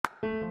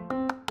Hi,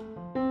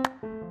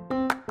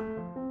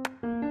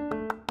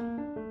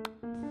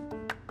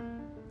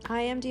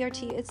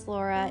 MDRT, it's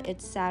Laura.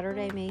 It's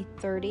Saturday, May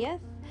 30th.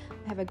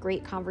 I have a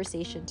great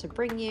conversation to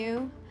bring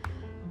you.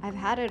 I've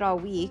had it all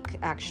week,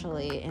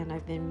 actually, and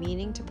I've been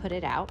meaning to put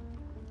it out.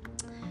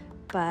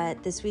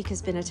 But this week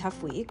has been a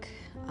tough week.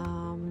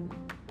 I'm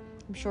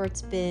sure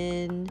it's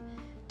been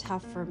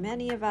tough for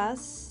many of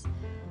us.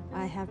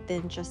 I have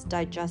been just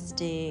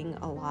digesting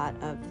a lot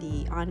of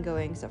the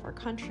ongoings of our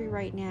country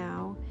right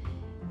now.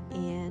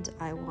 And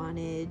I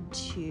wanted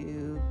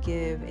to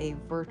give a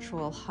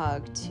virtual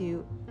hug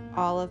to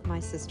all of my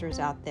sisters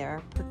out there,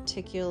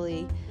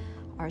 particularly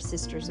our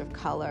sisters of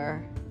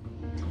color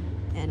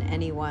and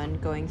anyone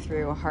going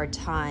through a hard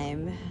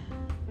time,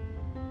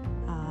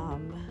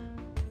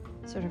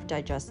 sort of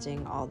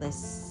digesting all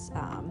this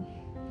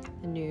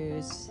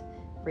news,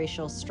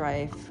 racial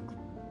strife,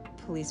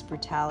 police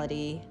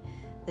brutality,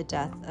 the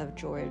death of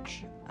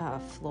George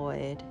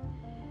Floyd,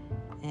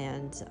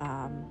 and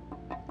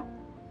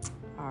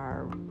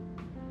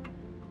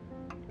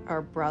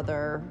our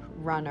brother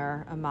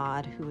runner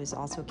Ahmaud, who was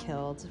also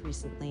killed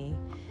recently,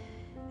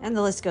 and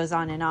the list goes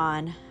on and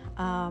on.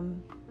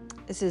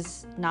 This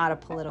is not a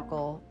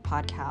political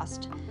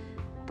podcast,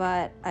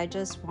 but I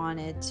just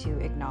wanted to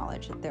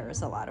acknowledge that there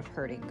is a lot of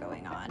hurting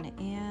going on,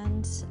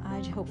 and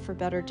I hope for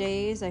better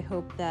days. I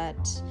hope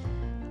that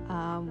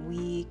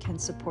we can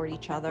support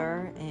each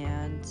other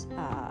and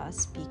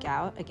speak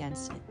out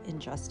against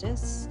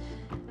injustice,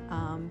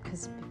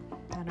 because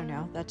I don't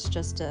know, that's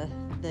just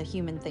the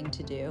human thing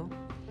to do.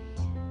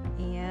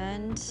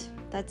 And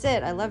that's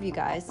it. I love you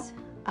guys.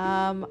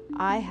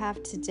 I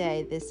have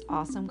today this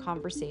awesome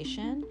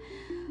conversation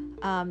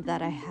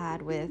that I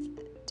had with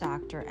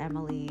Dr.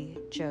 Emily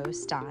Jo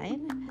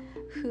Stein,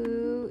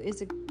 who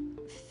is a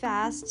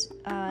fast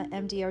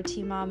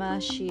MDRT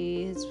mama.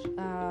 She's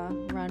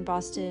run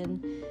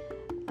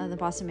the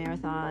Boston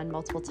Marathon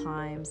multiple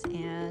times,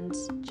 and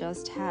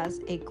just has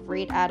a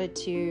great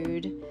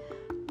attitude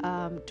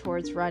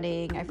towards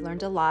running. I've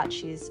learned a lot.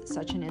 She's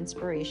such an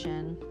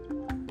inspiration.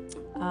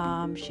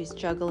 She's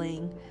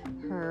juggling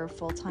her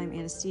full-time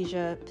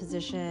anesthesia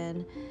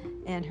position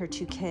and her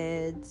 2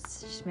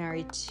 kids. She's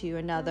married to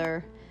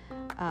another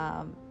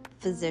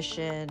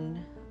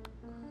physician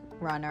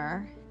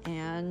runner,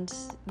 and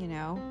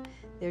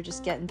they're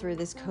just getting through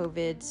this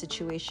COVID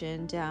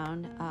situation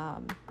down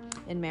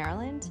in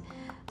Maryland.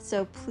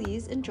 So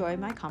please enjoy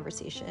my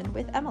conversation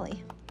with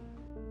Emily.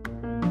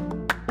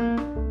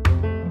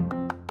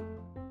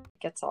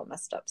 Gets all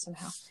messed up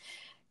somehow.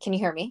 Can you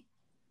hear me?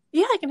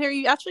 Yeah, I can hear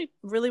you actually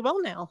really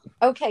well now.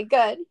 Okay,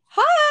 good.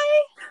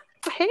 Hi.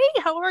 Hey,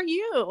 how are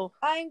you?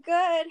 I'm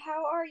good.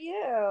 How are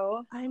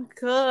you? I'm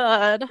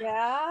good.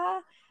 Yeah.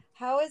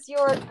 How is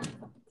your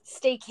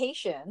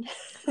staycation?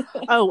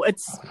 Oh,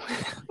 it's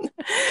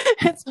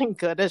been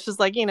good. It's just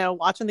like,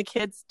 watching the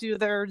kids do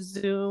their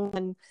Zoom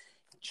and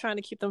trying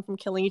to keep them from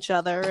killing each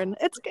other, and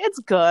it's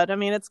good. I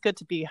mean, it's good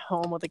to be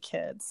home with the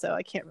kids, so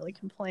I can't really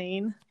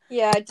complain.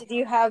 Yeah. Did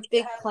you have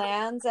big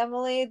plans,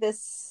 Emily,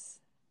 this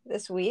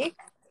week?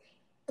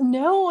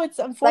 No, it's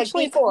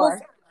unfortunately like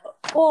before.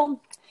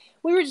 Well,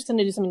 we were just going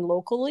to do something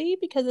locally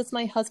because it's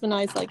my husband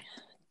and I's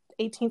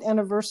 18th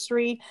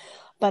anniversary,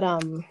 but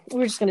we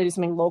were just going to do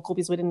something local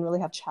because we didn't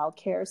really have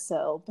childcare,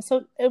 so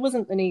it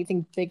wasn't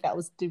anything big that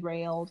was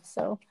derailed.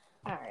 So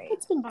all right,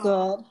 it's been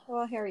good.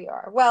 Well, here you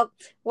are. Well,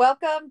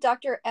 welcome,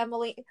 Dr.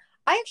 Emily.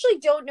 I actually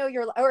don't know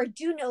I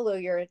do know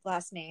your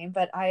last name,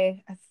 but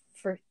I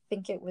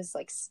think it was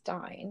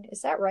Stein.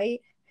 Is that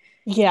right?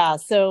 Yeah.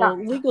 So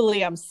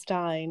legally, I'm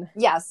Stein.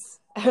 Yes.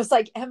 I was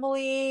like,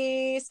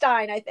 Emily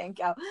Stein, I think.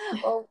 Oh,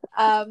 well,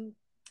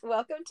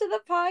 welcome to the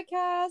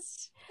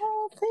podcast.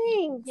 Oh,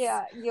 thanks.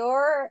 Yeah,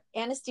 your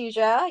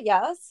anesthesia,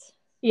 yes?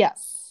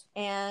 Yes.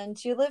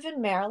 And you live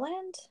in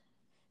Maryland?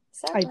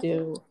 Is that right?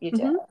 Do. You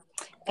do.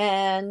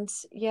 And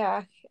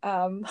yeah,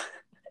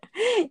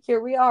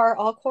 here we are,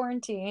 all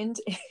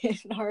quarantined in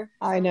our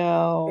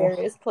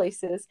various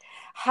places.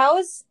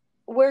 How's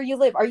where you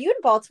live? Are you in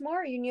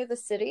Baltimore? Are you near the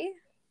city?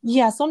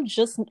 Yeah, so I'm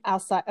just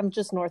outside. I'm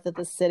just north of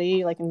the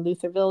city, like in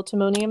Lutherville,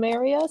 Timonium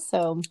area.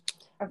 So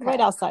right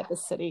outside the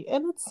city.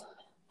 And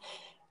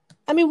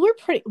we were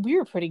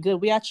pretty good.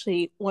 We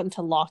actually went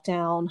into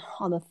lockdown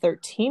on the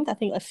 13th, I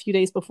think a few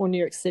days before New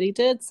York City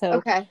did.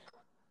 So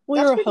we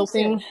were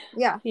hoping,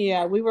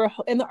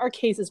 and our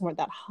cases weren't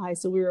that high.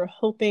 So we were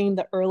hoping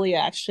the early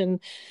action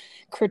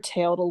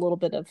curtailed a little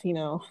bit of,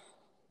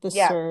 the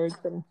surge.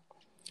 And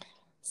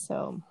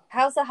so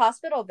how's the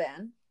hospital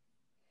been?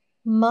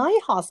 My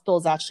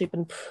hospital's actually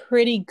been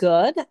pretty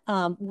good.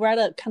 We're at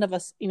a kind of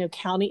a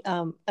county,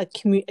 a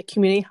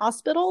community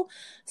hospital,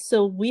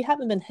 so we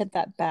haven't been hit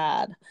that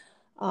bad.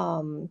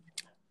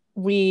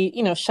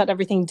 We shut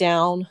everything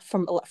down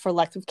for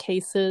elective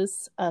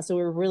cases, so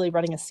we were really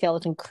running a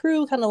skeleton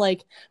crew, kind of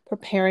like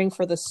preparing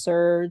for the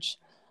surge.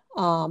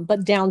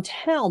 But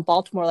downtown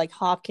Baltimore, like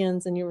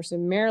Hopkins and University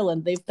of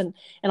Maryland, they've been,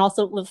 and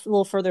also a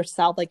little further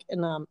south, like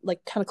in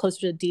like kind of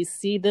closer to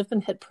DC, they've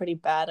been hit pretty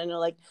bad. I know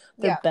like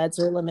their Yeah. beds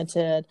are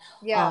limited.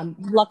 Yeah.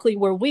 Luckily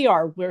where we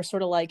are, we're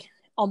sort of like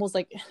almost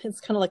like it's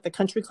kind of like the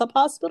country club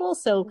hospital.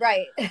 So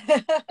Right.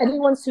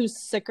 anyone who's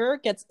sicker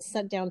gets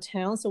sent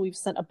downtown. So we've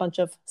sent a bunch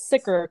of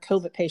sicker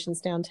COVID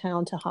patients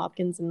downtown to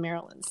Hopkins in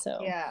Maryland. So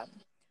Yeah.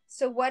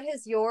 So what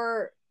has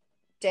your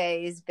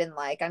days been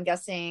like? I'm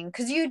guessing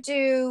because you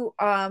do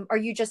are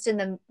you just in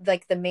the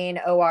like the main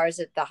ORs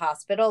at the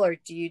hospital, or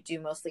do you do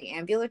mostly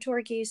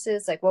ambulatory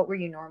cases? Like what were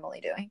you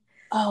normally doing?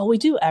 oh, we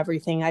do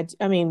everything.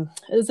 I mean,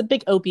 it's a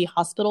big OB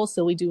hospital,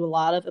 so we do a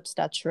lot of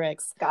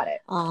obstetrics, Got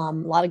it. a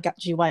lot of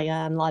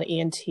GYN, a lot of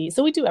ENT.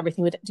 So we do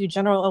everything. We do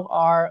general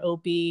OR,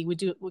 OB. We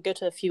go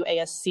to a few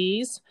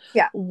ASCs,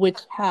 Yeah. which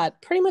had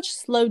pretty much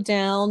slowed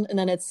down, and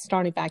then it's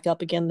starting back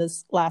up again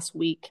this last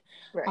week.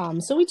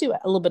 Right. So we do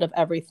a little bit of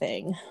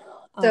everything.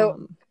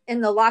 So in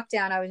the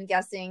lockdown, I was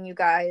guessing you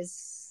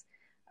guys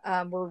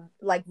were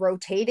like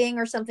rotating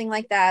or something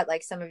like that.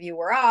 Like some of you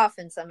were off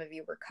and some of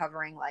you were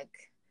covering like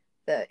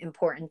the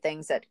important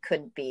things that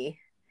couldn't be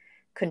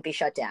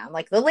shut down,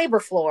 like the labor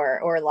floor,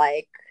 or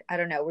like, I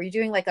don't know, were you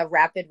doing like a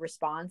rapid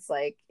response,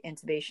 like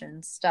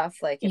intubation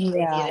stuff, like if they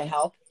needed Yeah.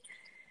 help?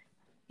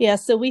 Yeah,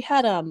 so we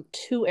had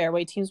two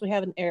airway teams. We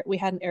had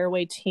an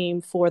airway team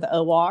for the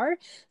OR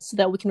so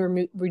that we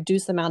can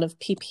reduce the amount of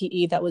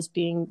PPE that was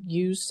being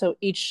used. So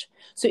each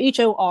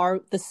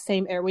OR, the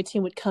same airway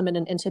team would come in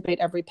and intubate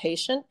every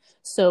patient.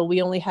 So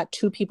we only had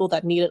two people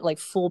that needed like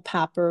full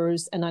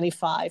PAPRs and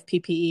 95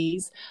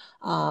 PPEs.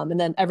 And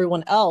then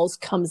everyone else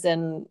comes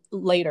in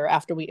later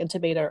after we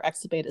intubate or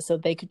extubate it, so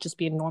they could just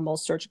be in normal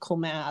surgical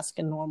mask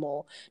and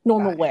normal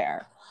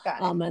wear.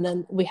 And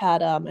then we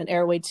had an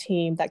airway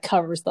team that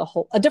covers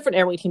a different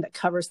airway team that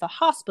covers the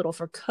hospital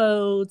for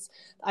codes,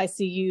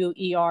 ICU,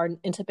 ER,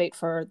 and intubate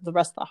for the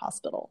rest of the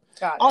hospital.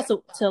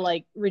 Also to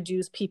like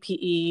reduce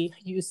PPE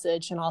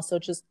usage, and also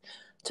just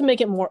to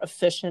make it more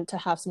efficient to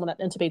have someone that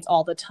intubates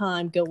all the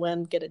time, go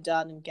in, get it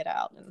done, and get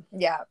out.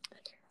 Yeah.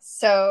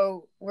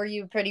 So were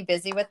you pretty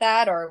busy with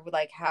that, or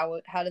like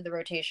how did the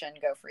rotation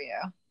go for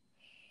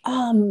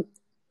you?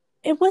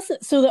 It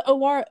wasn't, so the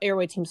OR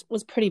airway teams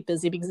was pretty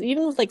busy because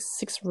even with like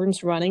 6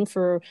 rooms running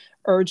for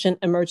urgent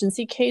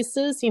emergency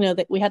cases,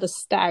 that we had to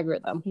stagger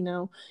them,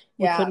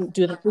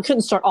 we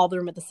couldn't start all of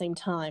them at the same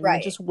time.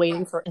 Right. Just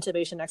waiting for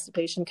intubation,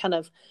 extubation kind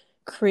of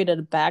created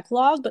a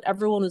backlog, but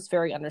everyone was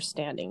very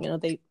understanding.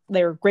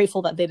 They were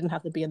grateful that they didn't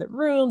have to be in the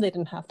room. They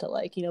didn't have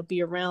to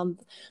be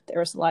around the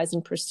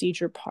aerosolizing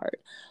procedure part.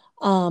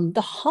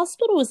 The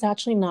hospital was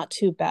actually not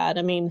too bad.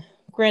 I mean,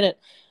 granted,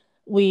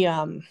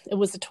 it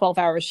was a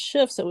 12-hour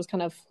shift, so it was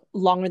kind of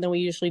longer than we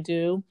usually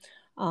do.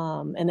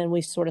 And then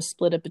we sort of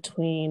split it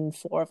between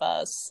 4 of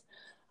us.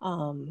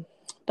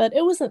 But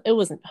it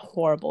wasn't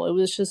horrible. It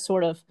was just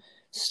sort of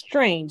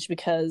strange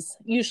because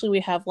usually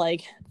we have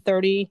like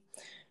 30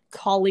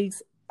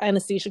 colleagues,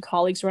 anesthesia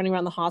colleagues running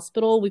around the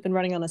hospital. We've been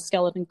running on a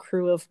skeleton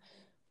crew of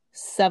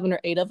 7 or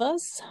 8 of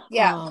us.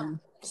 Yeah.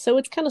 So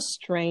it's kind of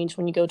strange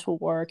when you go to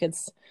work.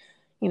 It's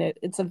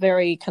a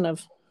very kind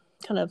of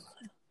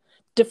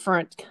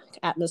different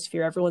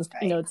atmosphere. Everyone's,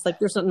 right. It's like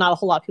there's not a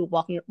whole lot of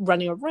people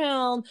running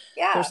around.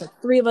 Yeah. There's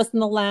like 3 of us in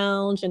the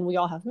lounge and we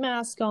all have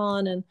masks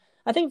on. And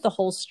I think the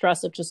whole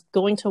stress of just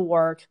going to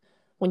work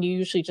when you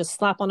usually just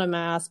slap on a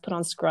mask, put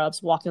on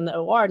scrubs, walk in the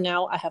OR.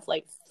 Now I have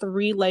like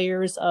 3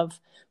 layers of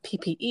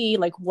PPE.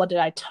 Like, what did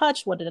I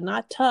touch? What did I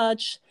not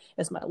touch?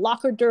 Is my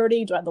locker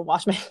dirty? Do I have to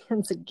wash my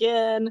hands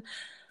again?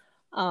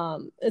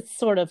 It's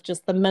sort of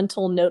just the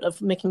mental note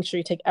of making sure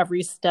you take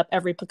every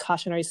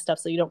precautionary step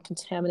so you don't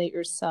contaminate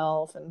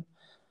yourself. And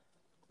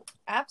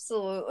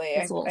absolutely,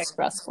 it's a little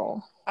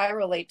stressful. I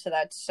relate to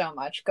that so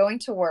much. Going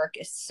to work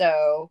is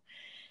so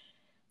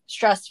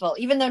stressful,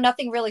 even though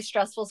nothing really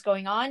stressful is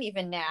going on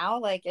even now.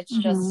 Like it's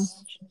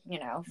just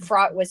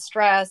fraught with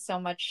stress, so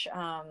much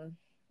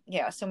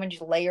so many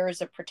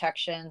layers of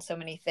protection, so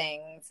many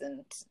things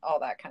and all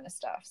that kind of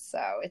stuff.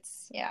 So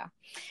it's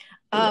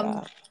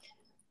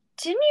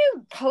didn't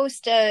you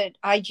post a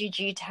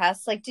IgG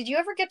test? Like, did you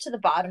ever get to the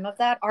bottom of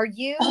that? Are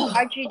you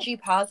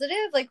IgG positive?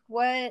 Like,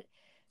 what?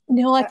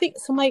 No, I think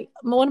so.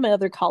 One of my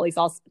other colleagues,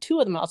 2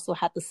 of them also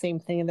had the same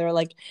thing, and they're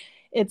like,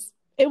 it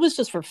was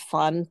just for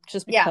fun,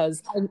 just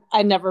because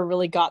I never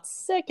really got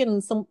sick.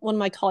 And one of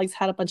my colleagues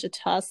had a bunch of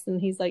tests, and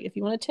he's like, if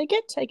you want to take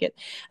it, take it.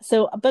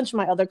 So a bunch of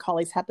my other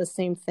colleagues had the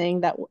same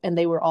thing and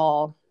they were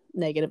all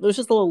negative. It was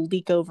just a little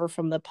leak over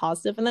from the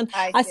positive. And then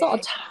I saw a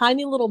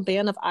tiny little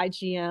band of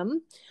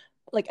IgM,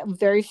 like a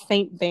very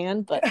faint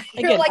band, but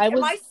again, like,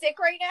 am I sick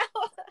right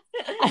now?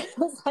 I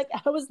was like,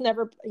 I was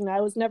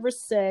never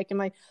sick. And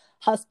my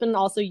husband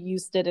also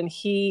used it, and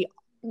he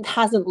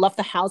hasn't left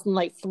the house in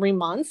like 3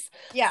 months.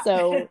 Yeah.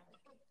 So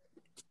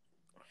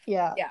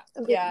yeah.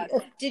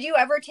 Did you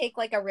ever take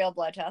like a real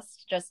blood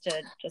test just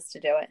to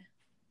do it?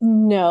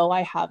 No,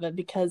 I haven't,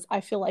 because I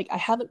feel like I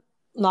haven't,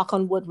 knock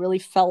on wood, really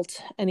felt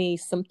any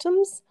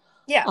symptoms.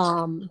 Yeah.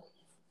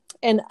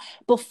 And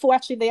before,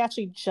 actually, I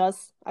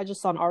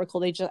just saw an article.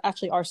 They just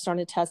actually are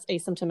starting to test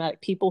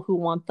asymptomatic people who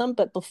want them.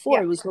 But before,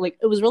 Yeah.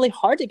 it was really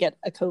hard to get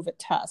a COVID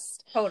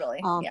test. Totally.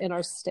 In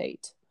our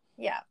state.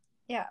 Yeah.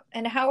 Yeah.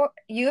 And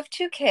you have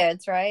 2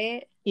 kids,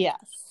 right?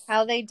 Yes.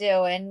 How they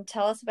doing?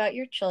 Tell us about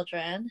your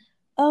children.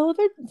 Oh,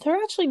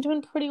 they're actually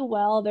doing pretty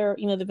well.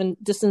 They've been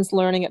distance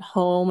learning at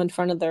home in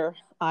front of their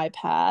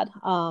iPad,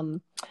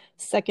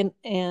 2nd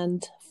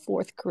and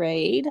 4th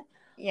grade.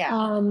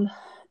 Yeah.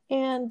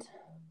 And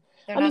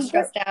they're not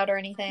stressed out or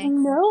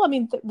anything. No, I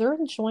mean, they're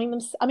enjoying them.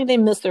 I mean, they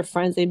miss their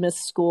friends, they miss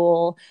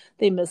school,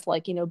 they miss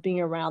being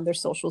around their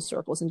social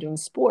circles and doing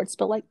sports.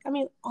 But I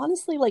mean,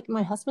 honestly,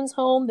 my husband's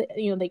home,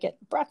 they get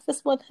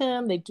breakfast with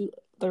him, they do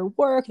their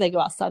work, they go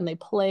outside and they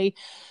play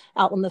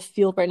out on the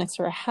field right next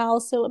to our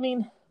house. So, I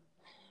mean,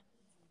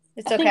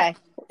 it's okay.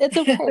 It's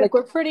okay.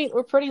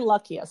 We're pretty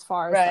lucky as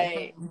far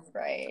as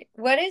right.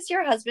 What does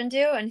your husband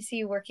do? And is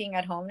he working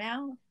at home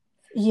now?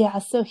 Yeah,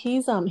 so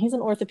he's an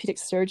orthopedic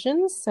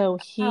surgeon. So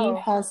he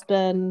has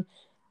been,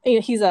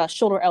 he's a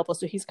shoulder elbow,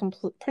 so he's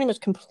pretty much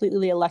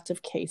completely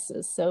elective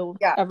cases. So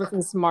ever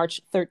since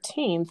March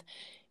 13th,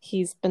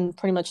 he's been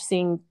pretty much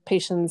seeing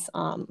patients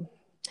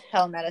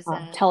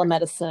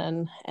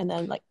telemedicine, and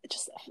then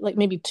just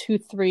maybe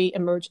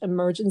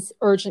 2-3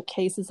 urgent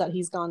cases that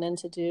he's gone in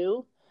to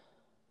do.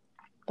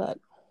 But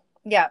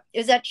yeah,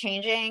 is that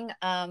changing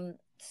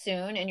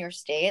soon in your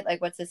state?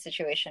 What's the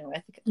situation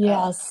with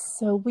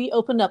so we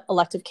opened up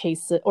elective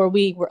cases, or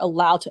we were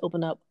allowed to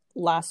open up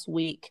last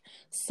week.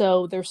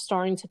 So they're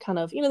starting to kind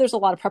of, there's a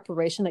lot of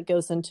preparation that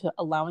goes into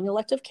allowing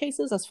elective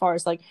cases, as far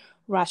as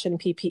rationing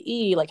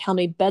PPE, how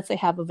many beds they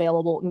have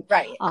available,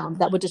 right?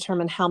 That would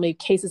determine how many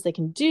cases they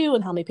can do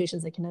and how many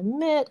patients they can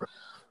admit.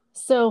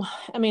 So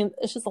I mean,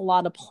 it's just a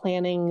lot of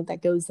planning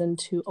that goes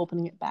into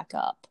opening it back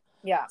up.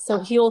 Yeah. So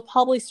he will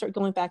probably start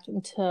going back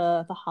into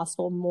the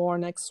hospital more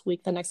next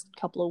week, the next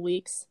couple of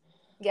weeks.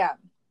 Yeah.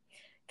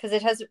 Because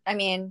it has, I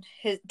mean,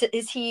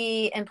 is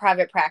he in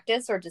private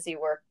practice or does he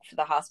work for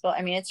the hospital?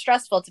 I mean, it's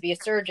stressful to be a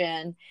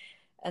surgeon.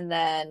 And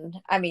then,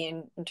 I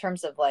mean, in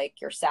terms of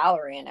your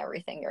salary and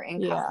everything, your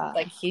income,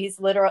 he's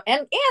literal,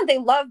 and they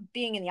love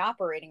being in the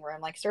operating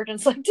room.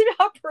 Surgeons like to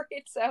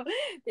operate. So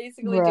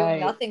basically doing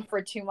nothing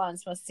for 2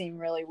 months must seem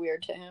really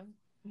weird to him.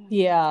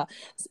 Yeah.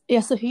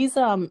 So he's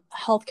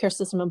healthcare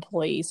system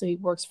employee. So he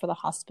works for the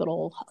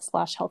hospital /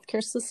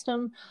 healthcare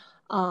system.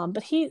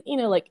 But he,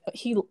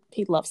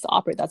 he loves to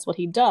operate. That's what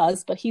he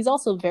does. But he's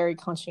also very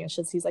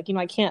conscientious. He's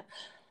I can't,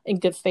 in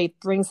good faith,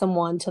 bring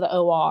someone to the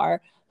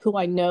OR who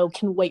I know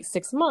can wait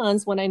 6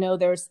 months when I know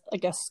there's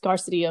a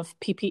scarcity of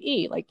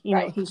PPE.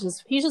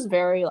 He's just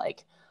very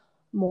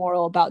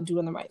moral about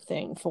doing the right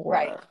thing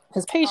for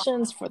his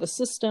patients, for the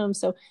system.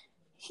 So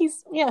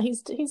he's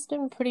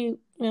doing pretty,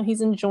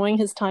 he's enjoying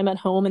his time at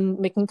home and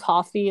making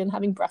coffee and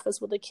having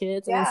breakfast with the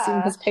kids and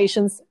seeing his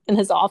patients in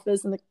his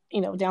office and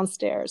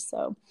downstairs.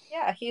 So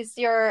yeah, he's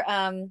your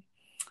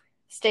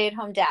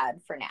stay-at-home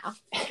dad for now.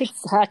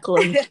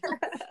 Exactly.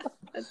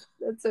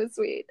 That's so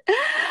sweet.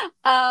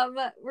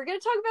 We're going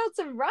to talk about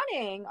some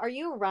running. Are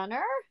you a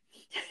runner?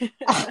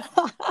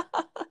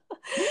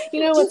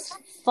 It's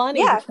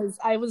funny because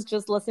I was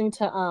just listening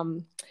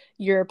to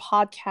your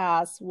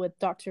podcast with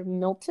Dr.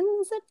 Milton,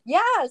 is it?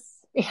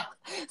 Yes. Yeah.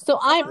 So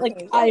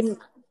I'm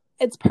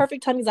it's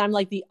perfect time because I'm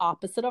the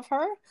opposite of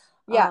her.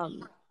 Yeah.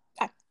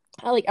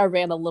 I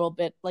ran a little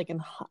bit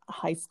in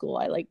high school.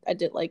 I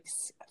did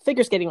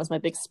figure skating was my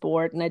big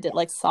sport, and I did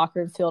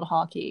soccer and field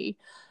hockey.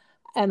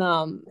 And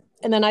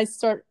then I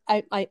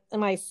in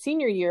my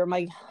senior year,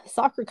 my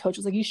soccer coach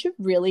was you should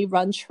really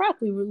run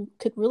track. We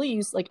could really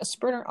use a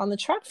sprinter on the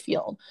track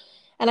field.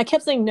 And I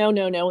kept saying no.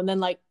 And then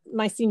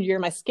my senior year,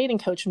 my skating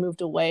coach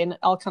moved away and it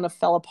all kind of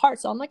fell apart.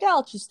 So I'm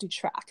I'll just do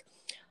track.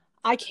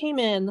 I came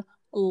in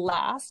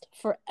last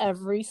for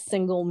every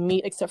single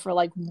meet except for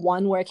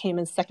one where I came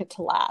in second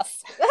to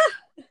last.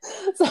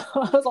 So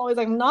I was always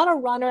I'm not a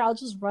runner. I'll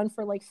just run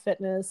for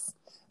fitness.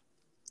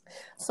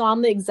 So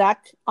I'm the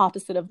exact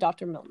opposite of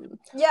Dr. Milton.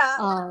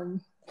 Yeah.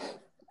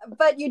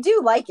 But you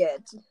do like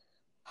it.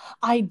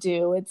 I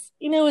do. It's,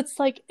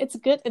 it's a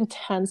good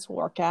intense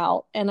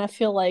workout. And I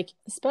feel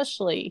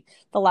especially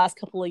the last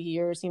couple of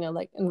years,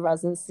 in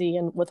residency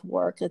and with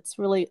work, it's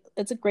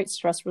a great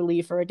stress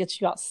reliever. It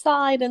gets you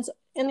outside and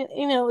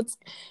it's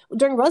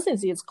during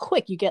residency, it's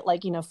quick. You get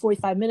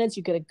 45 minutes,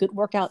 you get a good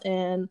workout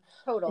in.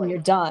 Totally. And you're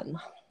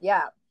done.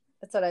 Yeah.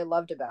 That's what I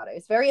loved about it.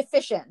 It's very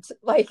efficient.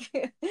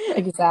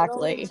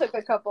 Exactly. It only took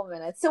a couple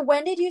minutes. So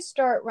when did you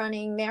start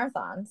running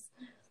marathons?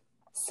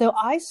 So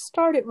I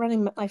started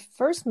running, my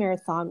first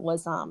marathon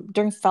was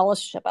during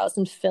fellowship. I was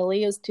in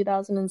Philly. It was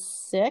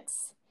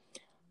 2006.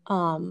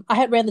 I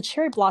had ran the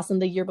Cherry Blossom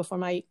the year before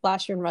my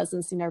last year in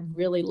residency, and I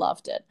really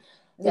loved it.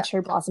 The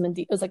Cherry Blossom,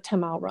 it was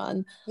 10-mile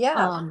run.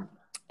 Yeah.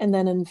 And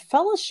then in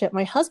fellowship,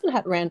 my husband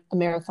had ran a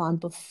marathon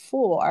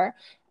before,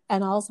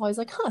 and I was always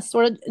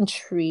sort of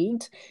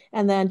intrigued.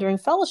 And then during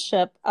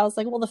fellowship, I was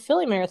well, the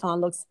Philly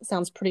Marathon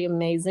sounds pretty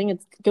amazing.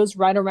 It goes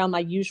right around my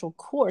usual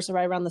course,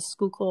 right around the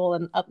Schuylkill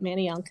and up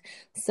Manayunk.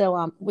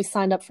 So we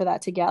signed up for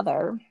that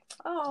together.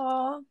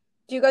 Oh,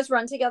 Do you guys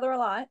run together a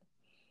lot?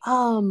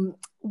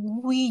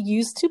 We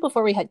used to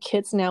before we had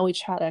kids. Now we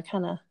try to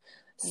kind of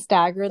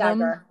stagger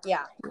them.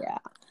 Yeah. Yeah.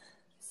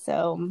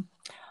 So,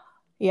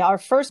 yeah, our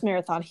first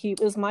marathon, it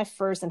was my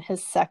first and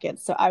his second.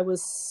 So I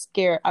was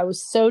scared. I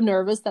was so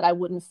nervous that I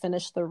wouldn't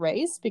finish the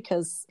race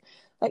because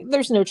like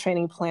there's no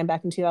training plan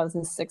back in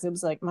 2006. It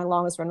was like my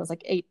longest run was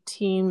like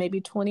 18,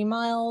 maybe 20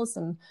 miles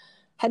and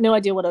had no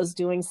idea what I was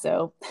doing.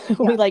 So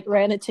we like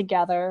ran it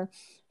together.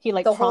 He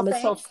like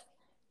promised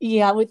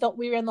we thought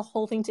we ran the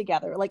whole thing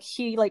together. Like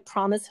he like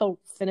promised he'll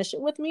finish it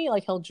with me.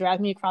 Like he'll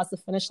drag me across the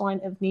finish line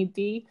if need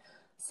be.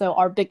 So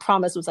our big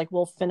promise was like,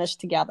 we'll finish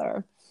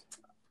together.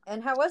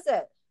 And how was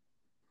it?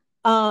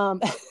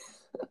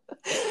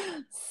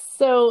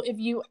 So if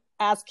you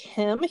ask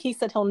him, he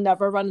said he'll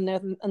never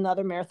run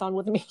another marathon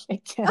with me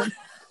again.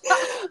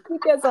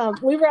 Because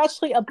we were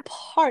actually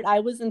apart.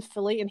 I was in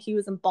Philly and he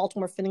was in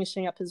Baltimore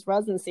finishing up his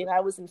residency, and I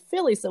was in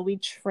Philly, so we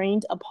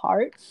trained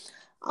apart.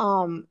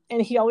 And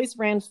he always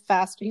ran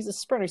faster. He's a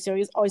sprinter, so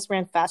he always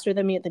ran faster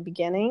than me at the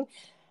beginning.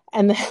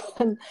 And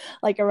then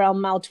like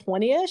around mile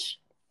 20-ish,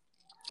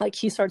 like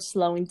he started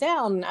slowing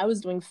down and I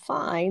was doing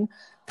fine.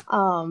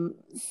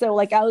 So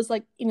like I was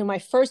like, my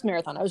first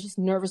marathon, I was just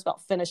nervous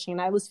about finishing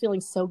and I was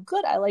feeling so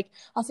good. I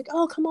was like,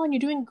 oh, come on,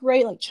 you're doing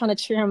great. Like trying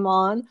to cheer him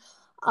on.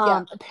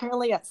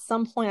 Apparently at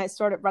some point I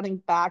started running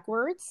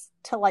backwards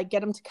to like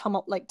get him to come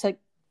up, like to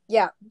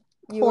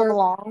pull him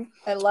along.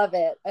 I love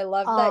it. I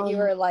love that you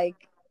were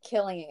like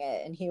killing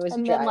it and he was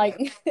dragging. Then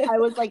like I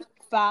was like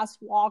fast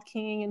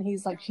walking and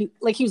he's like he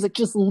was like,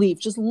 just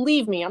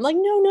leave me. I'm like,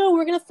 no,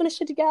 we're gonna finish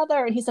it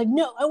together. And he's like,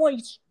 no, I want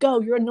you to go,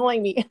 you're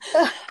annoying me.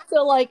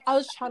 So like I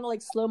was trying to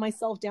like slow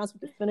myself down so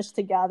we could finish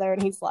together,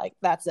 and he's like,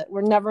 that's it,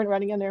 we're never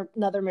running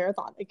another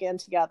marathon again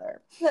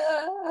together.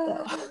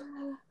 So.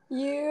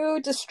 You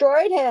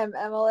destroyed him,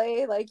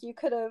 Emily. Like you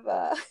could have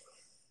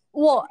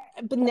well,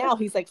 but now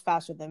he's like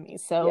faster than me,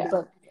 so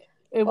but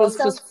it was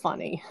just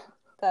funny.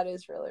 That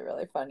is really,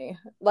 really funny.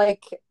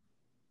 Like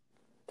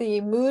the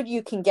mood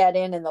you can get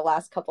in the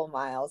last couple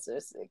miles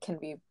can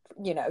be,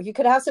 you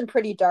could have some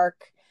pretty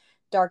dark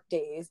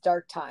days,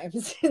 dark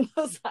times in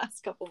those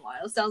last couple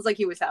miles. Sounds like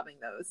he was having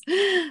those.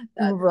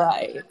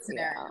 Right.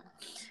 Yeah.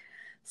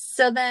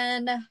 So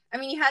then, I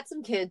mean, you had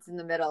some kids in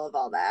the middle of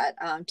all that.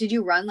 Did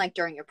you run like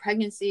during your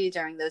pregnancy,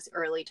 during those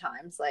early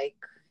times, like,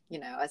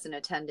 as an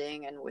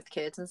attending and with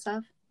kids and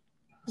stuff?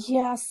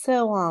 Yeah.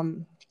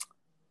 So,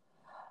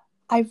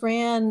 I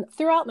ran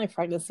throughout my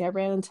pregnancy. I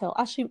ran until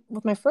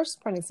with my first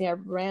pregnancy, I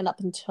ran up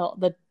until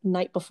the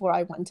night before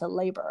I went into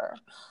labor.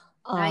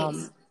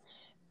 Nice.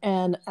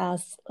 And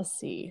let's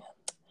see.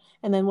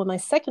 And then with my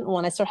second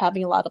one, I started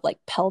having a lot of like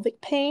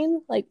pelvic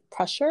pain, like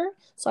pressure.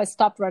 So I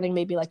stopped running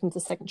maybe like into the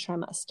second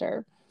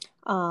trimester.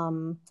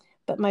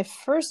 But my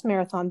first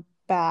marathon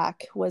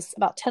back was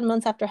about 10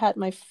 months after I had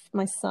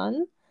my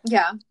son.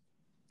 Yeah.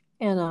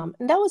 And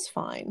that was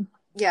fine.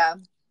 Yeah.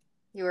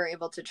 You were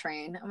able to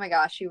train. Oh my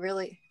gosh, you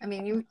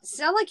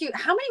sound like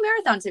how many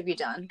marathons have you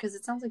done? Because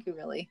it sounds like you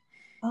really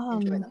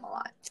enjoy them a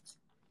lot.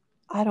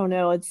 I don't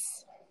know.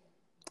 It's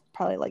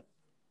probably like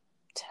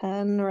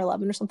 10 or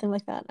 11 or something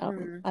like that.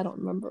 I don't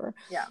remember.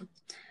 Yeah.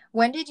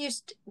 When did you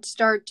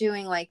start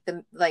doing like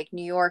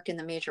New York and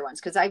the major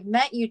ones? Because I've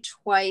met you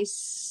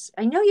twice.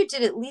 I know you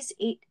did at least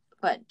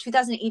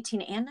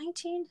 2018 and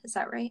 19. Is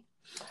that right?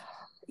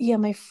 Yeah.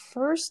 My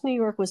first New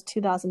York was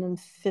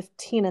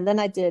 2015. And then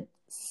I did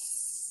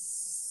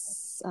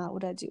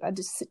what did I do? I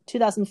did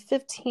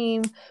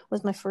 2015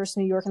 was my first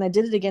New York, and I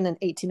did it again in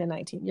 18 and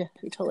 19. Yeah,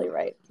 you're totally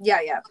right.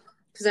 Yeah.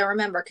 Because I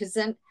remember, because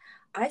then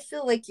I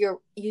feel like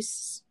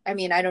I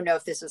mean, I don't know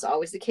if this was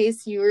always the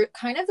case. You were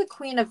kind of the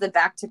queen of the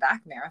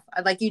back-to-back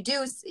marathon. Like you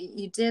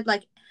did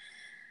like.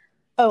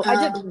 Oh,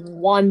 I did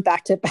one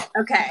back-to-back.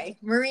 Okay.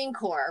 Marine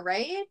Corps,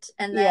 right?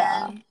 And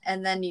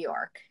then New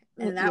York.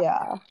 And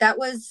that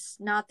was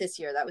not this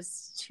year. That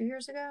was 2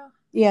 years ago.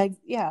 Yeah,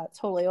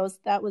 totally.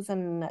 That was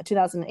in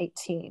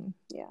 2018.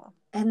 Yeah.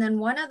 And then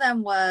one of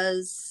them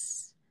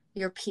was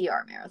your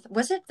PR marathon.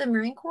 Was it the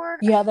Marine Corps?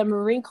 Yeah, the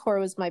Marine Corps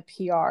was my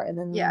PR, and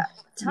then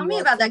tell me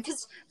about that,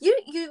 because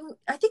you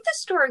I think the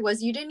story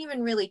was you didn't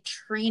even really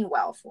train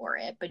well for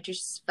it, but you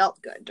just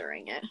felt good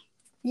during it.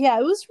 Yeah,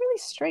 it was really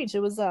strange.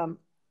 It was I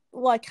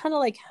kind of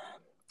like.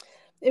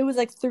 It was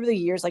like through the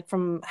years, like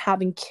from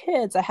having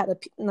kids, I had a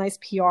nice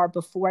PR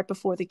right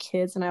before the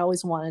kids, and I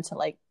always wanted to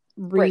like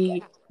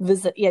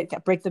revisit,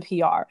 break the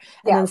PR.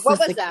 And then what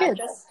was that?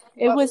 Kids,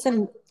 it was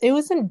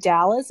in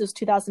Dallas. It was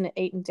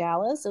 2008 in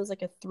Dallas. It was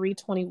like a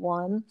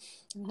 3:21,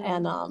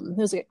 and it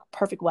was like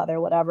perfect weather,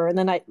 whatever. And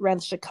then I ran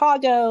to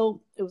Chicago.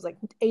 It was like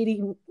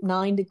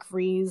 89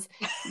 degrees.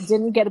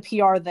 Didn't get a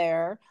PR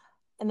there.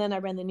 And then I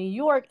ran the New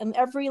York, and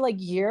every like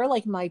year,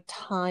 like my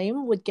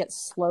time would get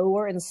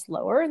slower and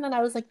slower. And then I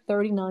was like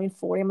 39,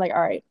 40. I'm like,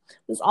 all right,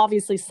 this is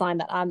obviously a sign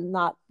that I'm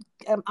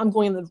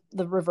going in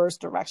the reverse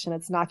direction.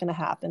 It's not going to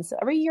happen. So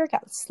every year it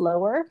got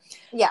slower.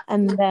 Yeah.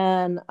 And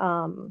then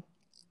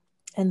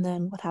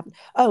what happened?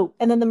 Oh,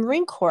 and then the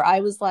Marine Corps, I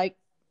was like,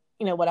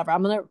 whatever.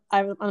 I'm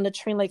gonna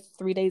train like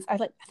 3 days. I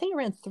think I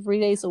ran 3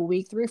 days a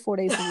week, 3 or 4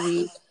 days a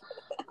week.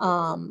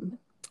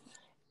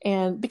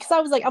 And because I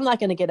was like, I'm not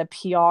going to get a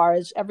PR.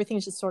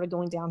 Everything's just sort of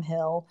going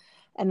downhill.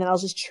 And then I'll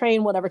just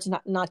train whatever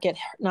to not get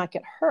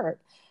hurt.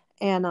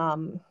 And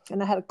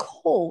I had a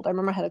cold. I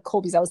remember I had a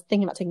cold because I was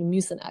thinking about taking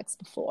Mucinex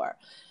before.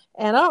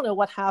 And I don't know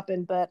what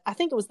happened, but I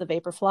think it was the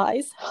vapor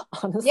flies,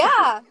 honestly.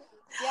 Yeah.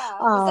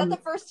 Was that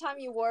the first time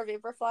you wore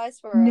vapor flies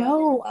for?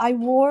 No, I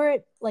wore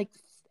it like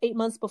 8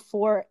 months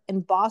before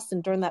in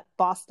Boston during that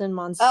Boston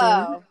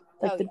monsoon,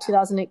 the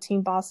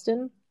 2018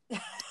 Boston.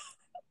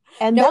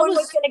 And no one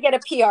was going to get a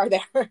PR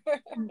there.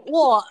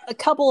 Well, a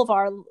couple of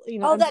our,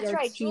 that's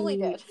right. Julie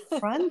did.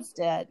 Friends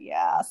did.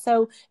 Yeah.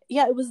 So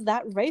yeah, it was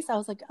that race. I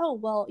was like, oh,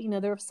 well,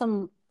 there were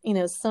some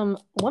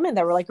women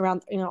that were like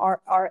around,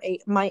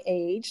 my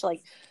age,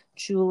 like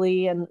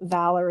Julie and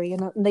Valerie,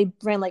 and they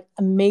ran like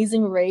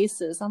amazing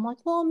races. I'm like,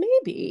 well,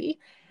 maybe.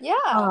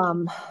 Yeah.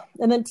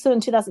 And then so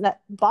in 2000,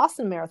 that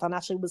Boston Marathon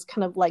actually was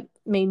kind of like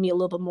made me a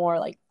little bit more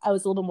like, I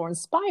was a little more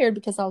inspired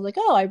because I was like,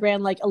 oh, I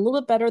ran like a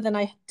little bit better than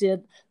I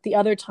did the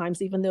other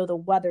times, even though the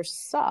weather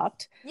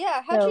sucked.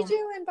 Yeah. How'd you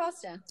do in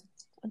Boston?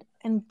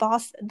 In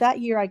Boston that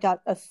year, I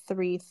got a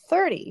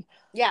 3:30.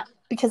 Yeah.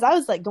 Because I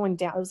was like going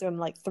down, I was going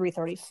like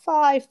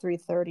 3:35,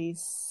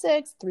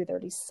 3:36,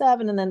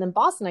 3:37, and then in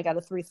Boston I got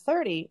a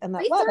 3:30, and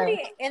that 3:30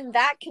 in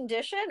that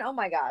condition. Oh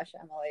my gosh,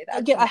 Emily!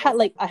 Again, I had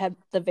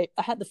the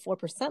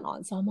 4%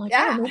 on, so I'm like,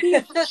 yeah, oh, maybe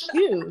it's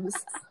shoes.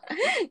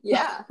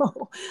 Yeah.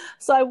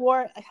 So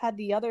I had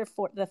the other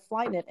the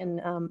Flyknit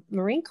in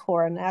Marine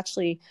Corps, and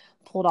actually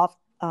pulled off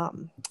a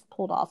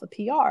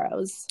PR. I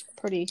was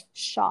pretty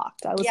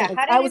shocked. I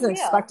wasn't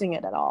expecting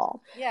it at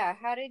all. Yeah.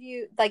 How did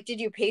you did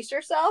you pace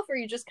yourself, or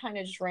you just kind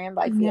of just ran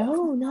by feel?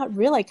 No, not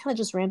really. I kind of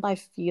just ran by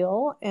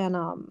feel,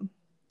 and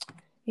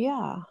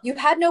yeah. You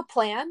had no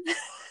plan?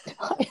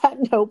 I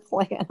had no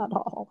plan at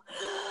all.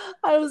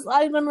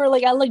 I remember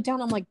like I looked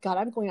down, I'm like, God,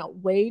 I'm going out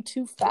way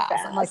too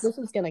fast. I'm like, this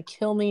is gonna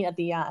kill me at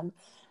the end.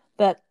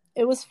 But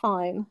it was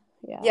fine.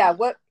 Yeah. Yeah.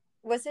 What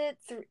was it?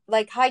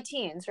 Like high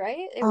teens,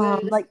 right? It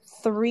was like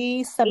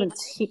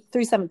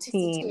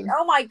 3:17.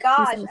 Oh my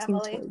gosh,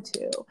 Emily.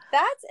 22.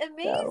 That's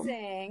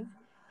amazing. So,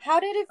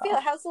 how did it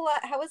feel? How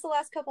was the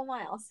last couple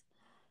miles?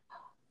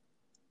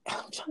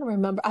 I'm trying to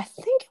remember. I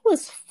think it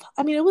was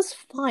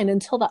fine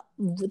until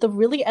the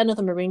really end of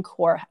the Marine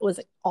Corps was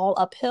all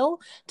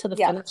uphill to the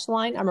finish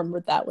line. I remember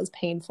that was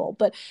painful,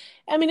 but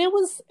I mean, it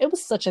was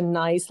such a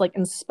nice, like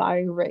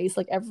inspiring race.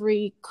 Like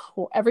every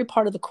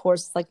part of the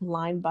course is like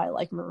lined by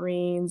like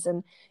Marines,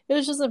 and it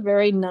was just a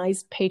very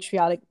nice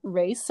patriotic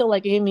race. So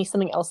like it gave me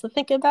something else to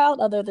think about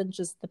other than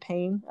just the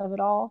pain of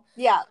it all.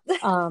 Yeah.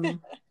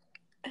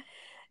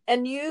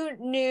 And you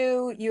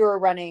knew you were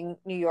running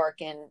New York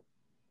in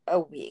a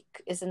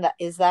week, is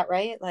that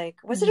right? Like,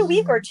 was it a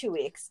week or 2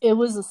 weeks? It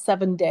was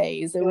 7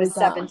 days. It was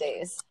 7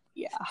 days.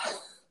 Yeah.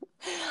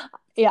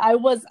 Yeah, I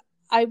was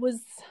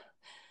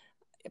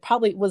it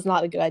probably was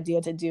not a good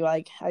idea to do.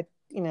 Like I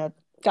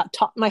got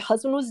taught, my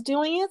husband was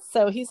doing it,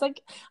 so he's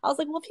like, I was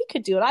like, well, if he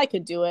could do it, I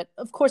could do it.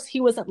 Of course he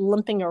wasn't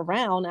limping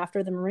around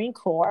after the Marine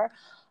Corps.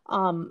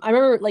 I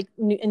remember like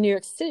in New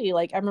York City,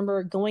 like I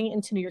remember going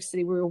into New York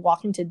City, we were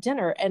walking to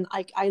dinner, and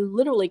I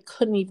literally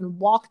couldn't even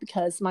walk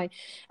because I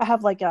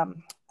have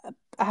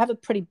a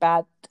pretty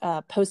bad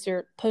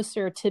posterior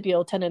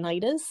tibial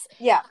tendonitis.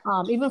 Yeah.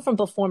 Even from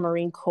before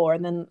Marine Corps.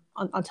 And then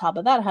on top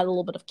of that, I had a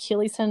little bit of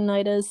Achilles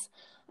tendonitis.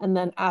 And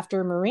then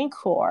after Marine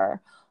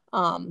Corps,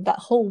 that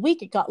whole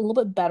week, it got a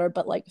little bit better.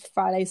 But like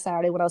Friday,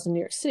 Saturday, when I was in New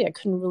York City, I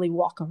couldn't really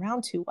walk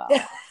around too well.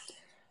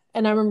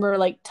 And I remember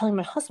like telling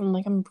my husband, I'm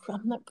like, I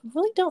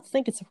really don't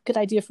think it's a good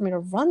idea for me to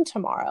run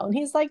tomorrow. And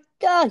he's like,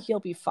 you'll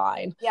be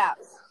fine. Yeah.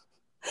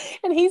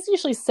 And he's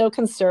usually so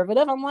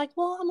conservative. I'm like,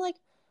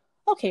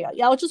 okay,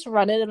 yeah, I'll just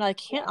run it, and I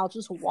can't, I'll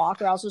just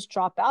walk, or I'll just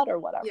drop out or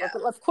whatever. Yeah.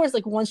 But of course,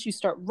 like once you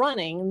start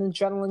running, and the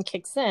adrenaline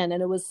kicks in,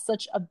 and it was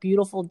such a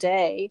beautiful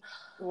day.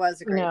 It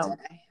was a great day.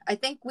 I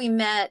think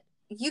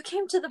you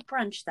came to the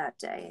brunch that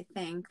day, I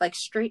think, like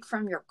straight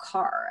from your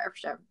car,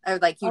 or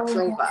like you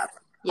drove up.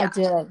 Yeah, I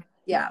did.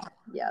 Yeah,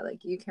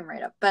 like you came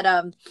right up. But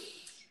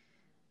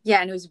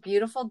yeah, and it was a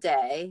beautiful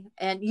day,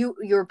 and you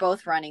were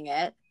both running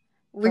it.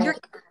 Who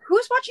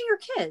was watching your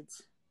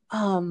kids?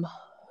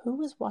 Who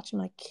was watching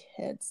my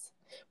kids?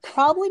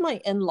 Probably my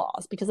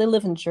in-laws, because I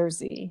live in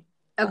Jersey.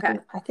 Okay.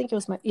 I think it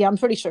was I'm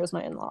pretty sure it was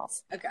my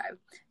in-laws. Okay.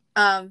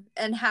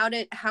 And how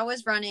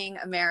was running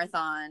a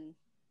marathon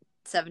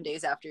 7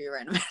 days after you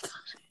ran a marathon?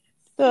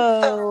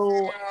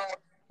 So,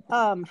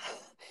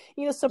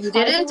 you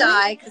didn't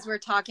die, because we're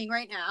talking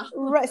right now.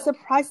 Right.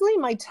 Surprisingly,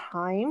 my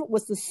time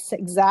was the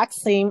exact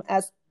same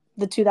as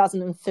the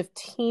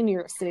 2015 New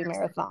York City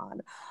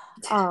Marathon.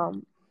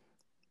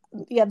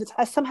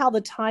 Somehow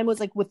the time was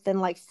like within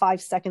like 5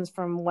 seconds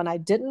from when I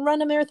didn't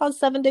run a marathon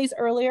 7 days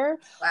earlier.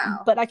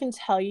 Wow. But I can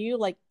tell you,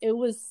 like,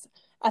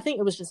 I think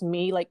it was just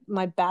me, like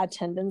my bad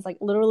tendons, like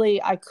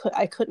literally I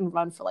couldn't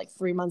run for like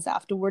 3 months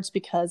afterwards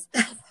because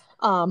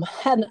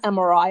had an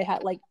MRI,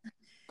 had like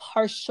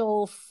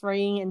partial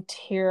fraying and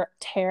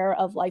tear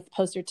of like the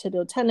posterior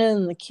tibial tendon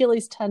and the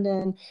Achilles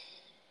tendon.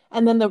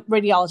 And then the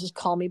radiologist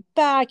called me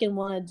back and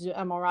wanted to do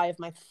MRI of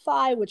my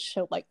thigh, which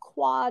showed like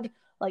quad,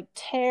 like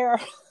tear.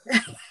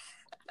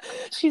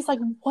 She's like,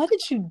 what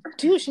did you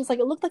do? She's like,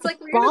 it looked like It's a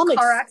like, were you in a bomb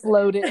car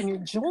exploded in your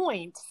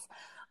joints.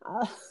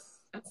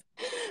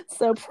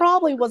 So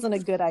probably wasn't a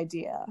good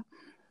idea.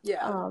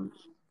 Yeah.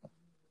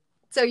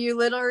 So you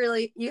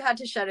had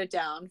to shut it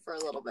down for a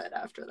little bit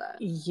after that.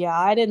 Yeah,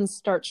 I didn't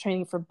start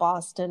training for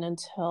Boston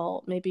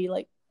until maybe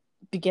like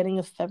beginning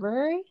of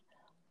February.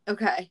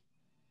 Okay.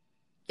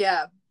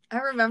 Yeah, I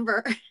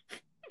remember.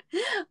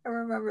 I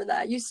remember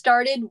that you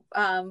started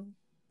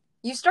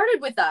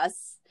with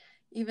us,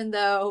 even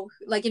though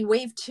like in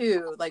wave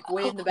 2, like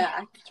way in the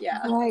back.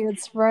 Yeah, right.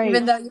 That's right.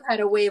 Even though you had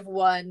a wave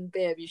 1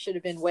 bib, you should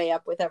have been way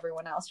up with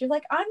everyone else. You're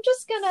like, I'm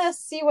just gonna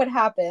see what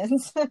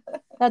happens.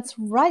 That's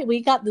right.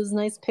 We got those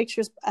nice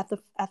pictures at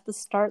the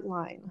start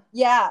line.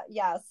 Yeah,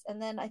 yes. And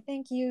then I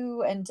think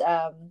you and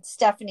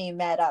Stephanie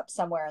met up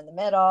somewhere in the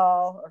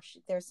middle, or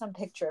there's some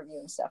picture of you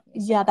and Stephanie.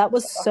 Yeah, that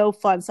was so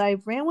fun. So I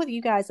ran with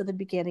you guys at the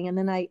beginning, and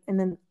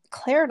then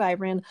Claire and I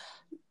ran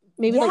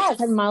maybe like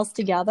 10 miles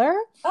together.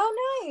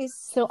 Oh, nice.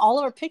 So all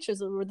of our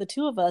pictures were the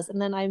two of us,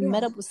 and then I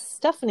met up with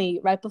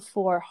Stephanie right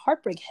before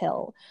Heartbreak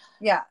Hill.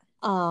 Yeah.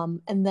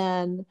 And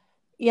then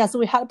so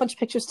we had a bunch of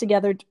pictures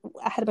together.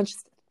 I had a bunch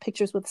of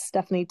pictures with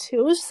Stephanie too.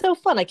 It was so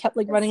fun. I kept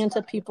like running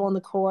into people in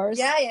the course.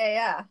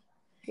 Yeah.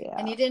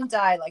 And you didn't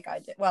die like I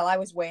did. Well, I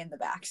was way in the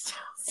back still.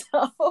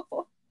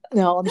 So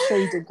no, I'm sure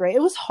you did great.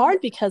 It was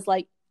hard because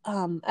like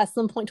at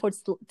some point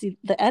towards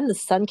the end, the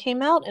sun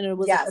came out and it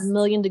was like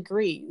 1,000,000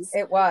 degrees.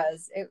 It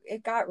was.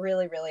 It got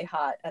really, really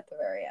hot at the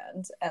very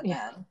end,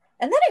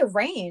 and then it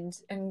rained,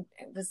 and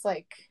it was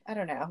like, I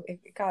don't know.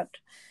 It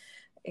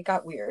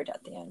got weird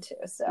at the end too.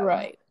 So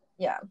right,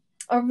 yeah,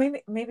 or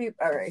maybe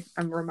all right,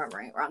 I'm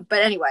remembering it wrong.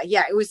 But anyway,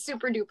 yeah, it was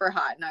super duper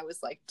hot, and I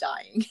was like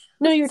dying.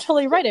 No, you're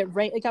totally right.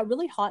 It got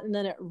really hot, and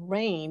then it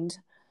rained.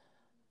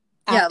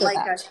 Yeah, like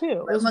almost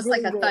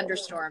really, like a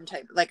thunderstorm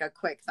type, like a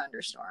quick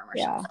thunderstorm or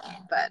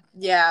something. But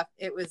yeah,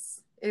 it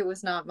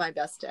was not my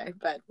best day,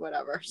 but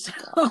whatever. So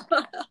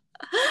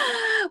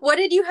what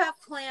did you have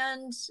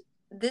planned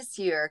this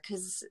year?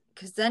 Because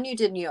then you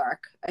did New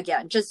York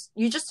again.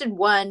 You just did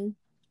one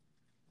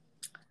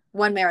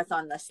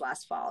marathon this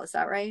last fall. Is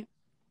that right?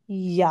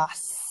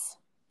 Yes.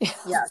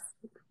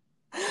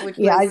 Which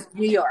was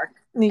New York.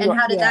 And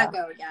how did that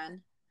go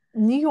again?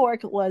 New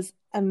York was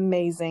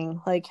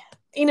amazing. Like,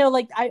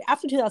 like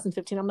after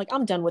 2015, I'm like,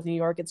 I'm done with New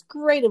York. It's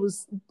great. It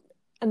was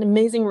an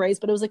amazing race,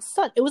 but it was like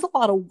it was a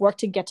lot of work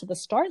to get to the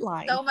start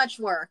line. So much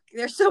work.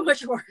 There's so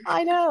much work.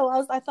 I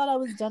know. I thought I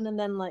was done, and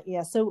then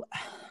so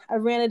I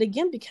ran it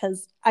again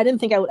because I didn't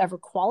think I would ever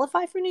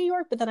qualify for New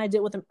York. But then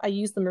I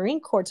used the Marine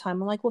Corps time.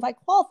 I'm like, well, if I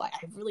qualify,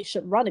 I really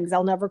should run it because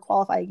I'll never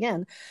qualify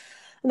again.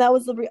 And that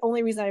was the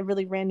only reason I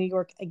really ran New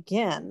York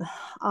again.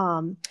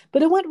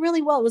 But it went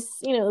really well. It was,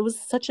 it was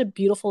such a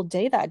beautiful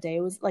day that day.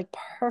 It was like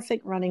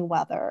perfect running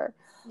weather.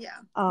 Yeah.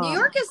 New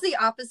York is the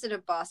opposite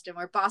of Boston,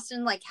 where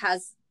Boston like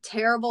has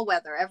terrible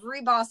weather.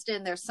 Every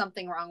Boston, there's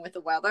something wrong with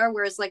the weather.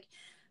 Whereas like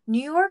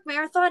New York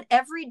Marathon,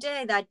 every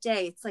day that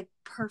day, it's like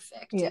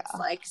perfect. Yeah. It's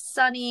like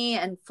sunny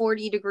and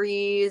 40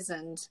 degrees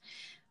and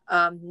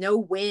no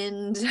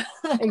wind.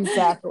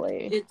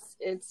 Exactly.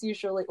 It's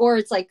usually, or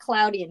it's like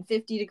cloudy and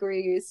 50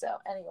 degrees. So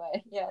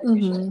anyway, yeah,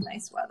 usually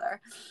nice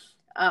weather.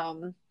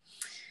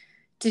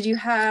 Did you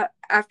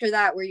after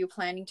that, were you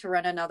planning to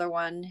run another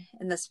one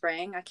in the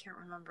spring? I can't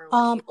remember.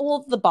 Well,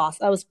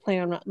 I was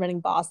planning on running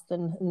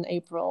Boston in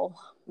April.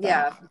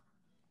 Yeah.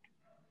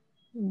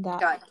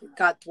 That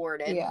got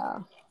thwarted. Yeah.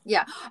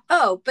 Yeah.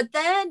 Oh, but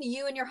then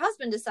you and your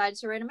husband decided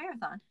to run a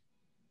marathon.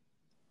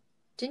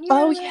 Didn't you?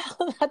 Oh yeah,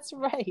 that's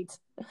right.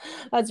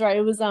 That's right.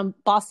 It was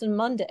Boston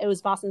Monday. It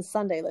was Boston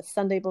Sunday, the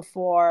Sunday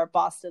before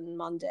Boston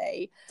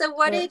Monday. So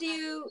what did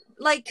you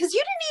like? Because you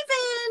didn't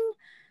even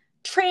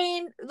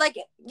train. Like,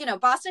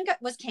 Boston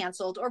was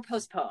canceled or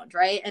postponed,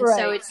 right? And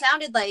so it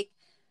sounded like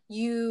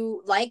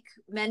you, like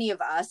many of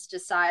us,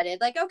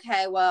 decided like,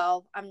 okay,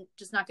 well, I'm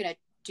just not going to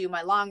do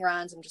my long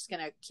runs. I'm just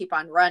going to keep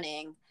on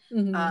running.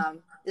 Mm-hmm.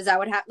 Is that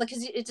what happened?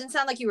 Because it didn't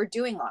sound like you were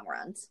doing long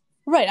runs.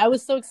 Right. I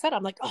was so excited.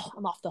 I'm like, oh,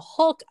 I'm off the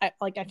hook.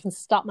 I can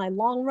stop my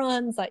long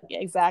runs.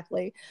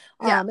 Exactly.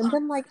 Yeah. And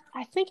then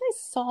I think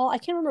I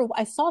can't remember.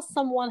 I saw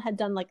someone had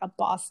done like a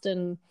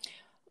Boston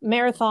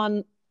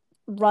marathon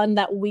run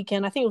that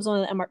weekend. I think it was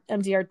one of the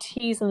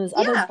MDRTs, and this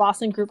other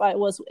Boston group I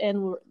was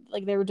in,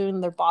 like they were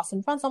doing their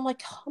Boston runs. I'm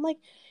like,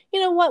 you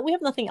know what? We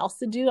have nothing else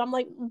to do. I'm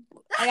like,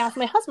 I asked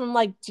my husband, I'm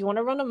like, do you want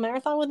to run a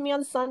marathon with me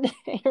on Sunday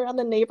around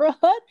the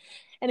neighborhood?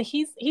 And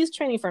he's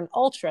training for an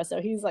ultra,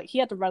 so he's like, he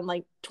had to run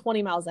like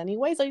 20 miles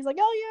anyway. So he's like,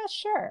 oh yeah,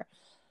 sure.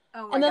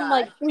 Oh my and then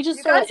God. We just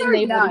started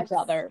enabling each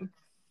other.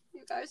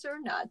 You guys are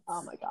nuts.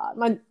 Oh my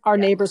God. Our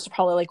neighbors are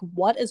probably like,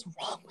 what is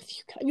wrong with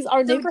you guys?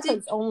 Our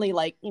neighborhood's only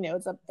like,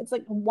 it's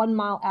like 1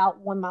 mile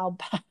out, 1 mile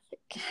back.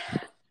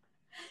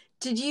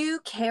 Did you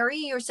carry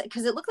your,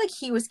 because it looked like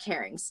he was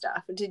carrying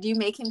stuff. Did you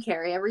make him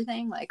carry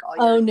everything? Like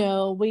all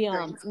your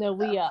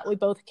we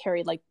both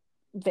carried like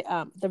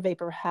the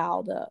Vapor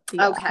How, the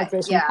Okay.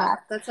 hydration Yeah.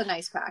 pack. That's a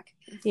nice pack.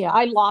 Yeah,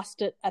 I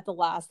lost it at the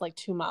last like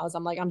 2 miles.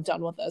 I'm like, I'm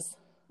done with this.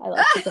 I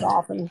like took it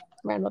off and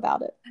ran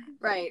without it.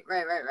 Right.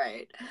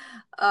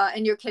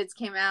 And your kids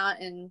came out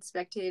and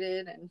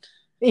spectated and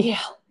Yeah.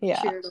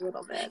 cheered a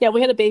little bit. Yeah,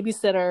 we had a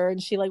babysitter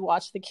and she like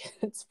watched the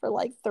kids for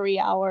like 3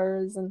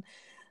 hours and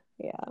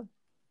yeah.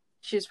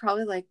 She was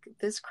probably like,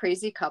 this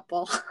crazy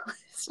couple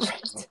is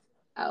just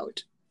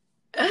out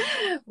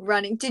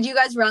running. Did you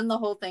guys run the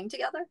whole thing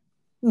together?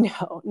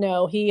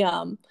 No. He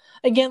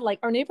again, like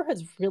our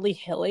neighborhood's really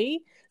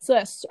hilly. So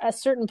at a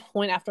certain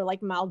point after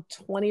like mile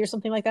 20 or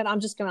something like that, I'm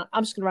just gonna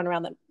run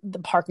around the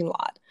parking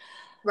lot.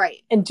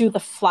 Right. And do the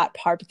flat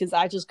part because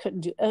I just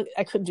couldn't do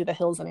the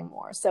hills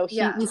anymore. So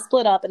we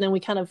split up and then we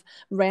kind of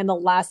ran the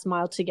last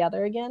mile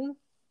together again.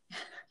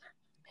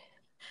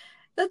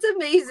 That's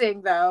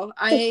amazing though.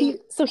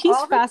 So he's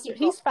faster.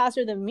 He's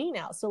faster than me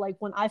now. So like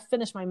when I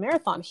finished my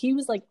marathon, he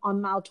was like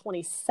on mile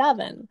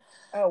 27.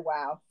 Oh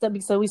wow.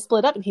 So we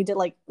split up and he did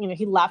like,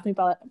 he lapped me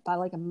by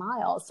like a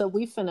mile. So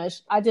we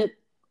finished. I did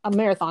a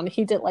marathon.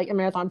 He did like a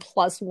marathon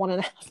plus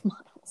 1.5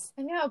 miles.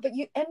 I know, but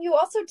you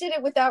also did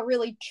it without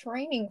really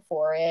training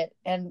for it,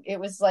 and it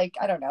was like,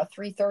 I don't know,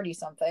 3:30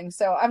 something.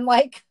 So I'm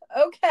like,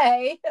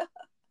 okay,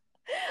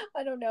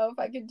 I don't know if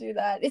I could do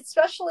that,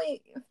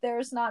 especially if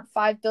there's not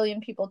 5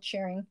 billion people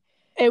cheering.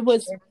 It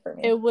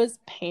was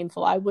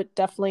painful. I would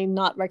definitely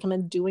not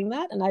recommend doing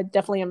that, and I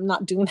definitely am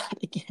not doing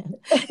that again.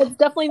 It's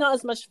definitely not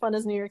as much fun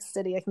as New York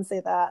City. I can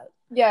say that.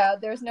 Yeah,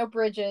 there's no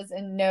bridges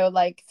and no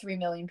like 3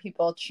 million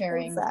people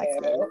cheering.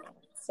 Exactly.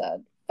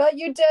 So, but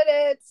you did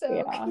it,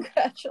 so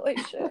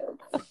congratulations.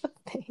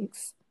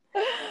 Thanks.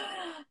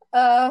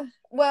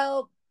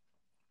 Well,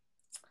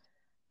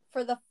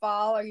 for the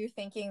fall, are you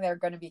thinking they're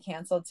going to be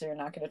canceled, so you're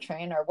not going to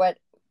train, or what?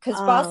 Because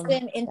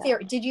Boston, in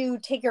theory, did you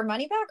take your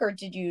money back, or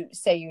did you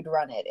say you'd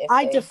run it?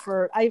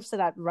 Deferred. I said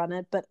I'd run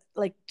it, but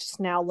like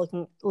just now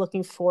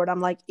looking forward, I'm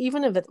like,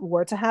 even if it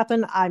were to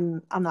happen,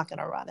 I'm not going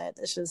to run it.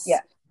 It's just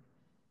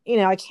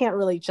I can't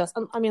really just.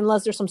 I mean,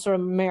 unless there's some sort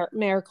of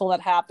miracle that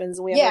happens,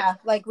 we have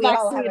like we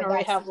all have or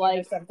we have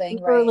like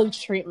something early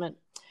treatment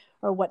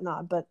or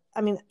whatnot. But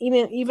I mean,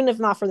 even if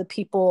not for the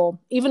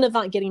people, even if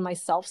not getting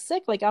myself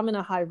sick, like I'm in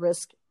a high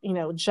risk,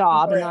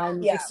 job, and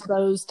I'm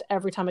exposed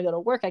every time I go to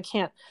work. I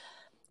can't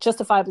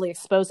justifiably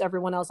expose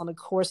everyone else on the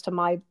course to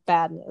my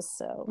badness.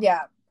 So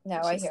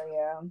I hear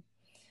you.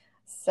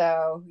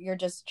 So you're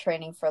just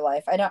training for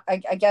life.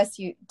 I guess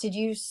did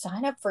you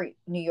sign up for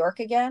New York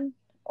again?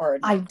 Or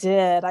I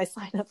did. I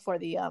signed up for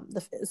the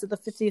is it the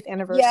 50th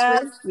anniversary?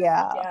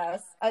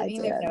 Yes. I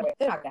mean, they're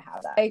not gonna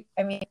have that.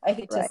 I mean, I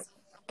hate to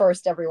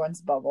burst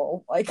everyone's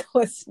bubble, like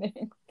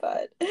listening,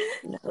 but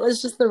no,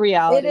 it's just the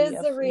reality. It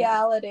is the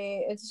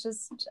reality. It's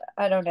just,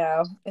 I don't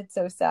know. It's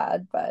so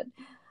sad, but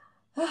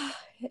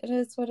it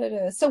is what it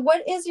is. So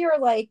what is your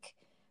like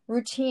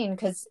routine?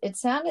 Because it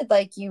sounded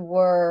like you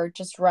were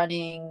just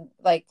running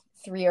like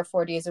 3 or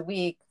 4 days a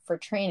week for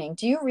training.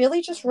 Do you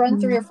really just run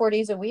 3 or 4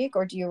 days a week,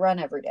 or do you run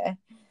every day?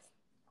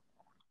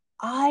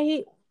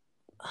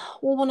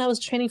 When I was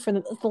training for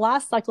the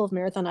last cycle of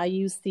marathon, I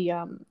used the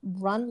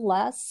Run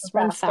Less,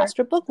 Run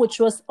Faster book, which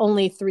was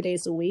only 3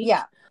 days a week.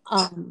 Yeah.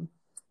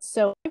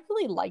 So I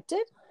really liked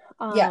it.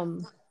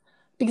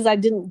 Because I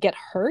didn't get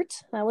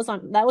hurt. That was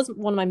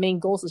one of my main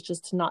goals, is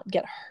just to not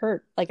get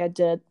hurt like I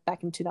did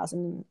back in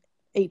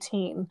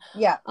 2018.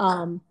 Yeah.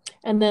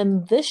 And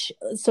then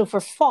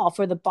for fall,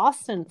 for the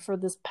Boston, for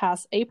this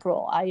past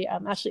April, I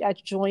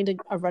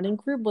joined a running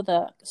group with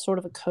a sort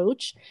of a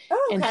coach,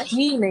 and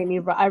he made me.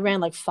 I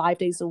ran like 5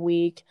 days a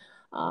week.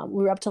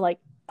 We were up to like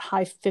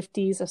high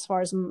 50s as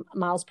far as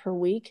miles per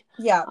week.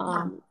 Yeah.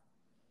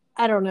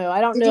 I don't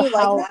know. Did you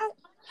like that?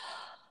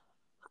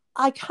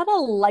 I kind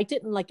of liked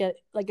it in like a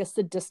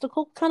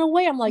sadistical kind of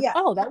way. I'm like,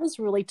 oh, that was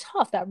really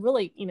tough. That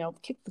really,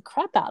 kicked the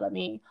crap out of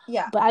me.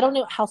 Yeah. But I don't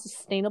know how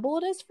sustainable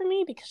it is for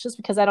me,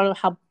 because I don't know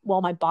how well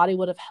my body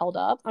would have held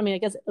up. I mean, I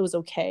guess it was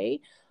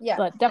okay. Yeah.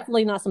 But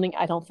definitely not something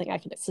I don't think I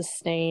can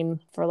sustain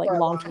for like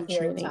long-term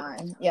training.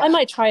 Yeah. I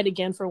might try it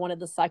again for one of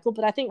the cycle,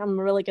 but I think I'm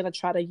really going to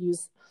try to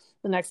use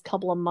the next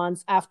couple of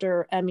months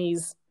after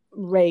Emmy's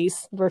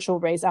virtual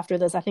race after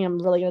this. I think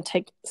I'm really going to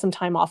take some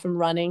time off from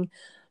running,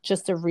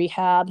 just to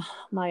rehab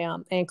my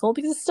ankle,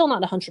 because it's still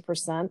not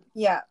 100%.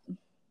 Yeah.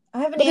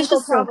 I have an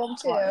ankle problem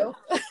too.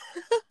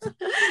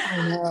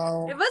 I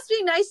know. It must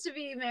be nice to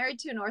be married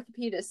to an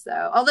orthopedist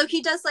though. Although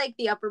he does like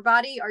the upper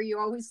body, are you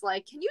always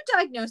like, can you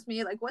diagnose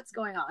me? Like, what's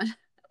going on?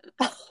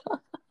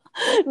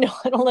 No,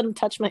 I don't let him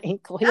touch my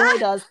ankle. He only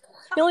does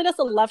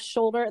the left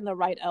shoulder and the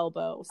right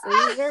elbow. So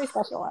he's very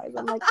specialized.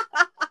 I'm like,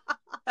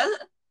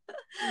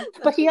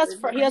 but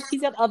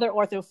he's got other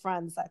ortho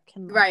friends that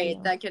can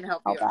that can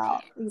help you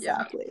out.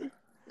 Exactly.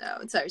 No,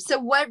 sorry. So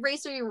what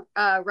race are you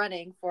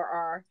running for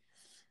our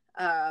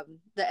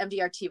the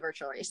MDRT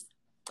virtual race?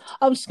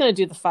 I'm just gonna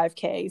do the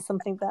 5K,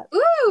 something that.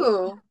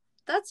 Ooh,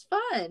 that's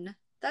fun.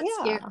 That's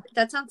scary.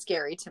 That sounds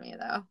scary to me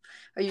though.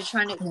 Are you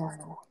trying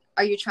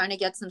to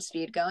get some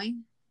speed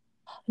going?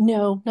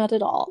 No, not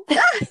at all.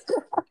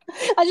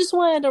 I just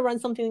wanted to run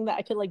something that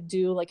I could like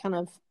do like kind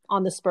of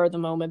on the spur of the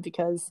moment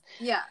because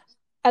Yeah.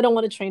 I don't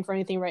want to train for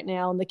anything right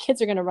now. And the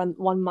kids are going to run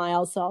 1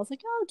 mile. So I was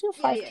like, oh, I'll do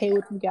a Yeah, 5K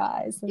with you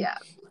guys. And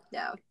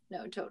yeah.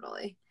 No,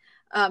 totally.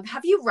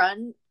 Have you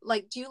run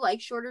like, do you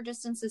like shorter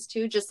distances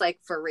too? Just like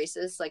for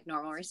races, like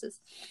normal races?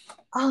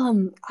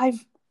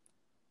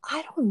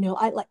 I don't know.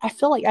 I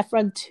feel like I've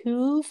run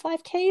 2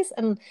 5Ks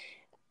and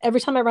every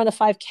time I run a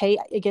 5K,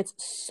 it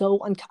gets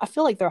I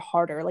feel like they're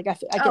harder. Like I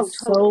get Oh,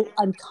 so totally.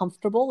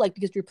 uncomfortable, like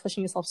because you're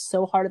pushing yourself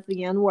so hard at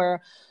the end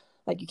where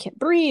like you can't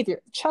breathe, your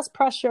chest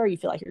pressure, you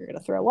feel like you're going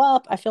to throw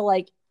up. I feel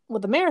like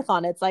with a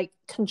marathon, it's like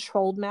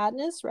controlled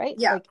madness, right?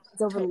 Yeah, Like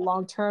over the totally.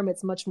 long term,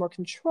 it's much more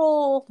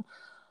controlled.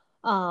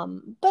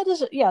 But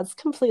it's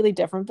completely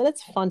different, but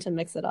it's fun to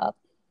mix it up.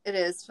 It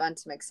is fun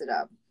to mix it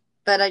up,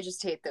 but I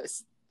just hate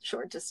those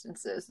short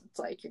distances. It's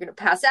like you're gonna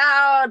pass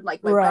out.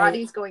 Like my Right.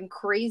 body's going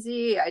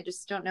crazy. I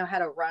just don't know how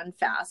to run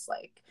fast,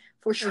 like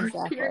for short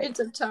Exactly. periods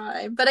of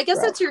time. But I guess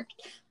Right. that's your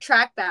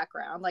track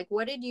background. Like,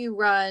 what did you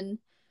run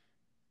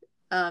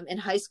in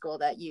high school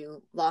that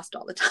you lost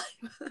all the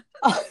time?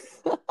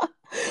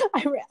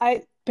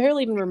 I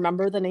barely even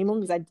remember the name of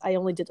them because I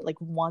only did it like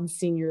one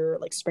senior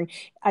like spring.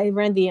 I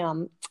ran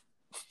the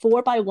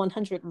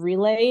 4x100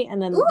 relay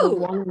and then the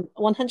Ooh,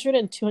 100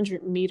 and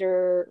 200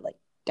 meter like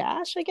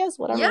dash, I guess,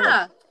 whatever.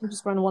 yeah, Like you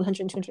just run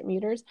 100 and 200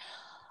 meters.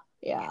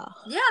 Yeah.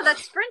 yeah,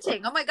 that's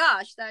sprinting. Oh my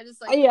gosh, that is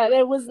like Yeah,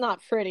 it was not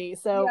pretty.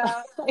 So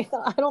yeah.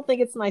 I don't think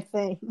it's my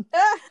thing.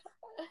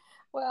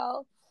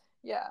 Well,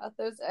 yeah,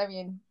 those, I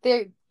mean,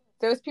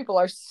 those people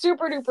are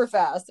super duper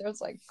fast.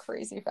 There's like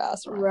crazy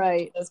fast runners,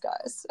 Right. those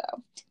guys.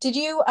 So, did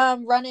you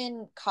run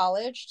in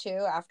college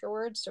too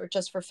afterwards, or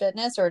just for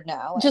fitness, or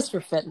no? Like, Just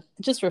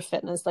for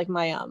fitness. Like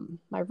my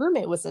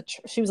roommate was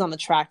she was on the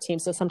track team,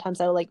 so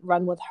sometimes I would like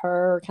run with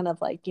her, kind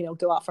of like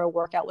go out for a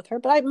workout with her.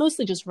 But I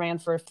mostly just ran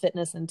for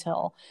fitness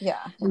until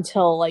yeah,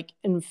 like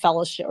in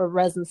fellowship or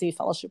residency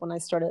fellowship when I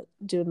started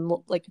doing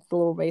like the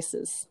little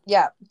races.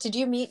 yeah. When did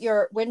you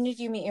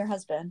meet your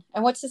husband?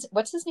 And what's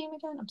his name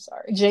again? I'm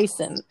sorry,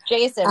 Jason.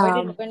 Jason.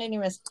 When did you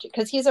miss?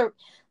 Because he's a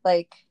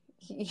like.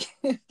 He,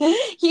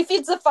 he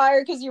feeds the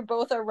fire because you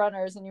both are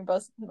runners and you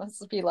both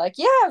must be like,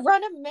 yeah,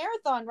 run a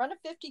marathon, run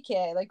a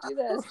 50K, like do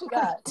this, do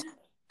that.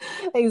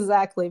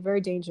 Exactly,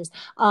 very dangerous.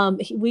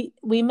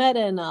 We met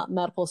in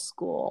medical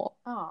school.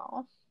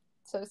 Oh,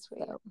 so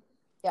sweet. So.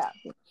 Yeah,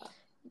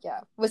 yeah.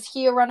 Was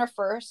he a runner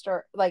first,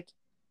 or like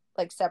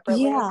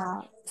separately?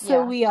 Yeah.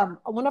 So Yeah.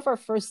 we one of our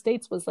first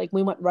dates was like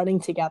we went running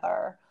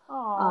together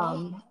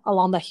Oh.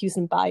 along the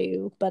Houston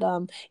Bayou. But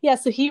yeah,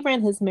 so he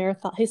ran his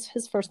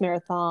first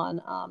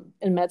marathon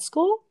in med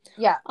school.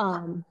 Yeah.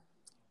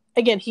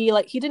 Again, he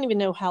didn't even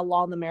know how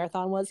long the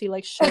marathon was. He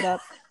like showed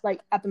up like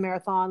at the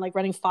marathon, like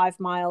running 5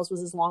 miles was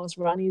his longest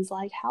run. He's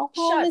like, how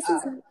long is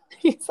this?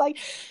 He's like,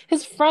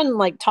 his friend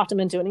like talked him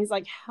into it and he's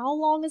like, how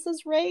long is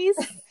this race?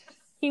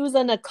 He was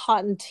in a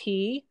cotton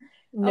tee,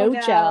 no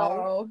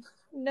gel.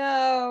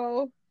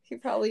 No. He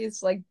probably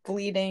is like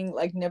bleeding,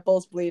 like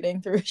nipples bleeding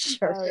through his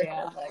shirt. Oh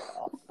yeah. Like,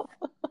 oh,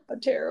 how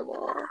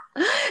terrible.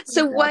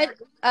 So what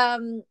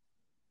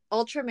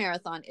ultra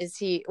marathon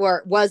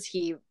was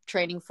he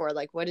training for?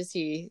 Like what is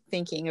he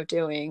thinking of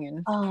doing,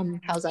 and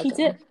how's that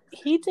going?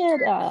 He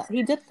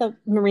did the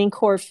Marine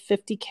Corps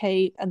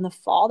 50K in the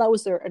fall. That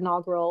was their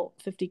inaugural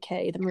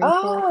 50K, the Marine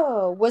Corps.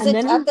 Oh, was it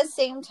at the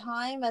same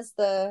time as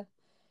the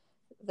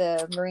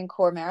Marine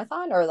Corps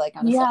marathon, or like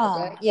on a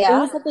separate day? Yeah, it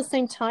was at the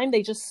same time.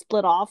 They just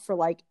split off for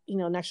like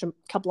an extra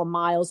couple of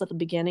miles at the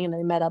beginning, and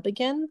they met up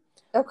again.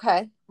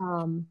 Okay.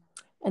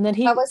 And then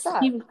how was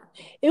that?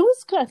 It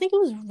was good. I think it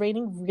was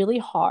raining really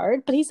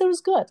hard, but he said it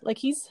was good. Like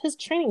his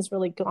training's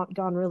really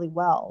gone really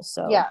well.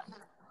 So yeah.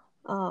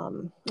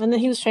 And then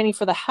he was training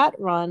for the Hat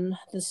Run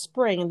this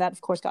spring, and that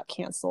of course got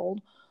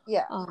canceled.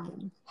 Yeah.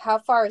 How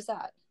far is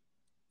that?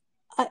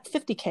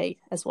 50K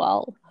as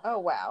well. Oh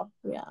wow.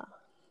 Yeah.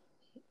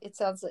 It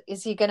sounds like,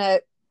 is he gonna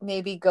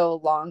maybe go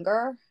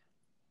longer?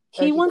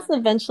 He wants to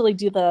eventually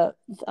do the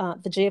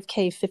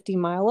JFK 50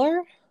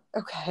 miler.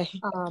 Okay.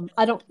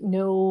 I don't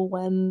know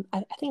when.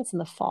 I think it's in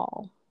the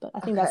fall, but I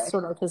think that's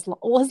sort of his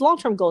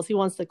long-term goals. He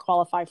wants to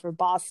qualify for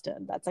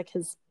Boston. That's like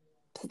his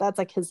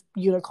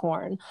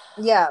unicorn.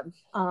 Yeah.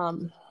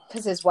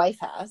 Because his wife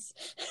has.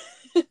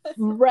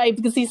 Right,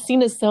 because he's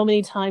seen it so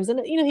many times, and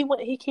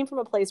he came from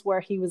a place where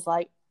he was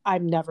like,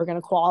 I'm never going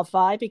to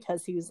qualify,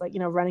 because he was like,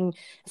 running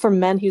for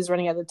men. He was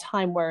running at a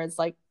time where it's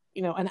like,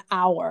 an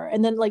hour.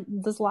 And then like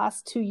this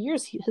last 2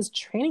 years, his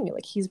training,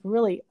 like he's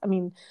really,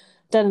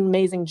 done an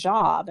amazing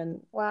job.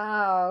 And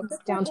wow, he's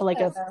down to like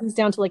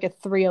a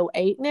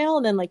 308 now.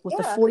 And then like with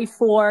the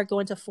 44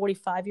 going to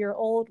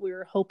 45-year-old, we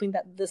were hoping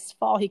that this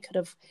fall he could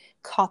have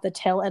caught the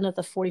tail end of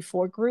the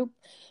 44 group.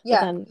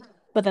 Yeah.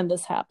 But then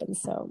this happened.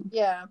 So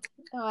yeah,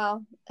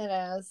 well, it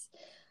is.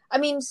 I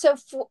mean, so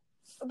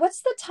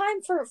What's the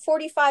time for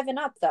 45 and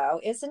up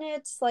though? Isn't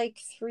it like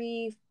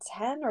 3:10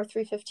 or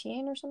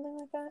 3:15 or something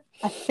like that?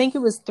 I think it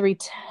was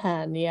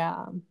 3:10.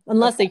 Yeah,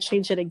 unless they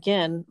change it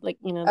again. Like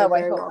they Oh, I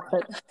very hope well not.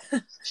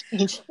 could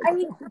change. I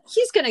mean,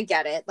 he's gonna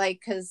get it,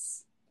 like,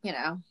 because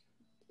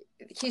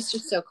he's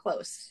just so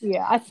close.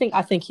 Yeah, I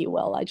think he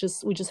will.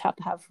 We just have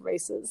to have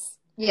races.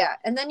 Yeah,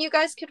 and then you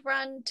guys could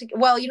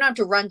well, you don't have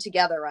to run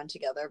together,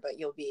 but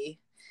you'll be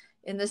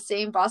in the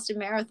same Boston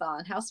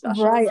Marathon. How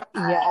special Right. is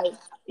that?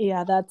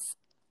 Yeah, that's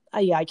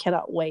I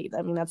cannot wait.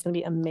 I mean, that's going to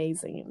be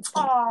amazing.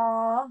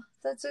 Aw,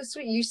 that's so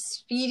sweet. You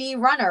speedy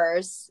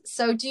runners.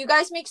 So do you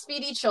guys make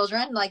speedy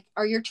children? Like,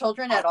 are your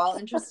children at all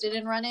interested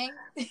in running?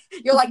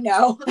 You're like,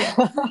 no.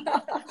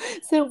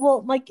 So,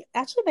 well, like,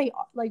 actually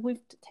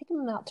we've taken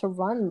them out to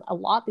run a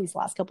lot these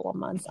last couple of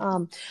months.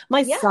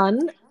 My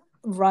son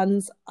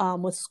runs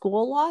with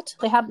school a lot.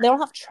 They don't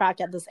have track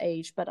at this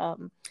age, but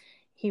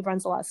he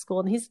runs a lot of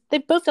school, and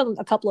they've both done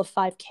a couple of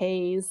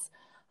 5Ks.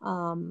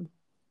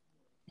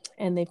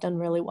 And they've done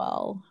really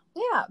well.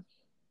 Yeah.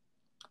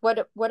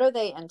 What are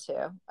they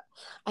into?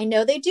 I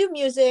know they do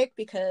music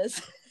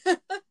because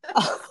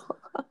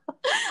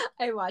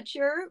I watch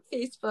your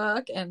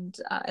Facebook, and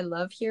I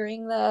love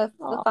hearing the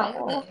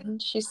violin.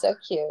 She's so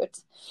cute.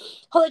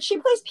 Hold on, she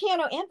plays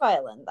piano and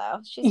violin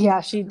though.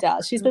 She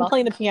does. She's been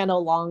playing the piano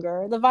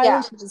longer. The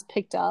violin she just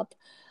picked up.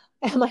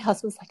 And my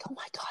husband's like, "Oh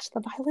my gosh,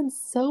 the violin's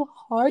so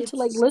hard to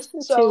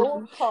listen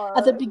to hard.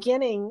 At the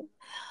beginning.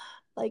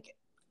 Like,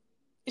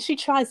 she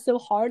tries so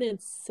hard and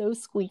it's so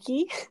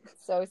squeaky."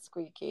 So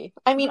squeaky.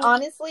 I mean,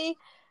 honestly,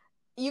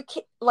 you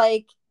can't,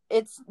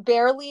 it's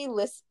barely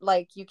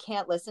you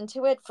can't listen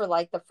to it for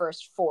like the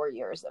first 4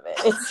 years of it.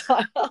 It's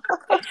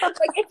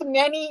it's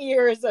many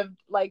years of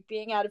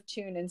being out of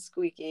tune and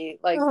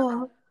squeaky.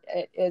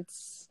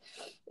 It's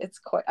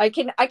quite. I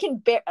can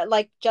bear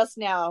just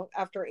now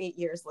after 8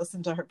 years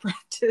listen to her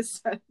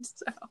practice.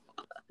 So.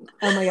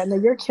 Oh my god! No,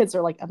 your kids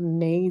are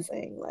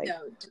amazing.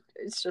 No,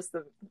 it's just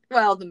the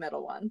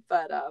middle one,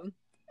 but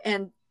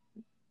and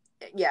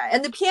yeah,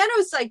 and the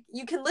piano's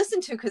you can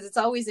listen to because it's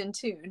always in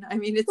tune. I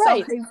mean, it's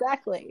right,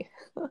 exactly.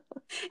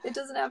 It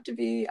doesn't have to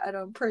be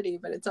pretty,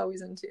 but it's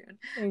always in tune.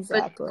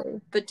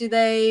 Exactly. But do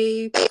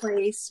they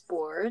play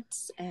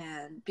sports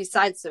and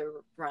besides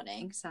the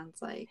running?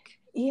 Sounds like.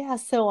 Yeah,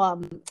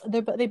 so they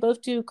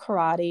both do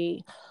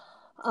karate,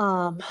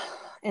 and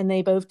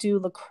they both do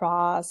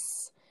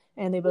lacrosse,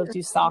 and they both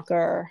do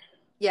soccer.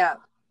 Yeah.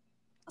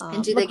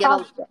 And do they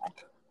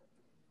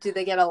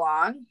get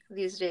along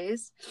these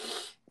days?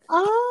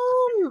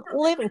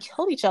 Well, they haven't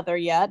killed each other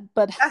yet,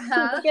 but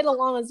they get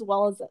along as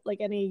well as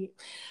any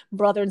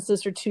brother and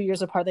sister 2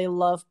 years apart. They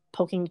love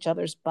poking each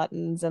other's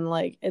buttons, and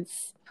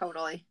it's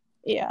totally.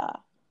 Yeah,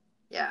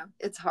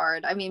 it's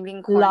hard. I mean,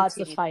 being lots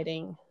of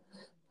fighting.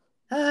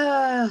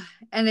 And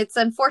it's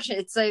unfortunate.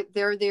 It's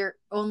they're their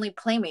only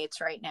playmates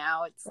right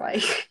now. It's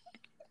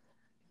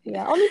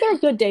yeah. I mean, there are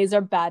good days, there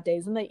are bad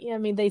days, and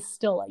they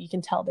still you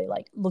can tell they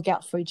look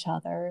out for each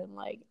other, and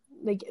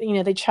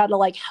they try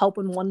to help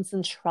when one's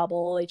in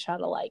trouble. They try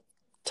to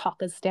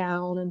talk us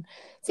down, and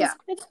so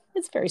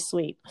it's very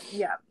sweet.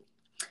 Yeah.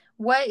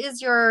 What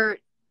is your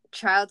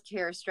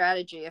childcare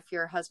strategy if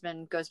your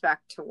husband goes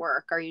back to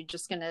work? Are you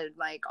just gonna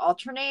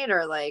alternate,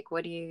 or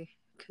what do you?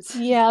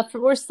 Yeah,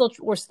 we're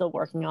still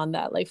working on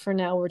that. For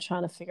now, we're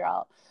trying to figure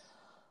out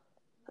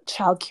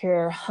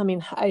childcare. I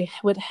mean, I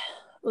would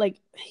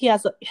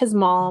his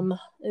mom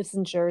is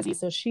in Jersey,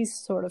 so she's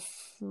sort of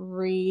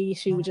free.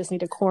 She would just need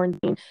to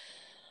quarantine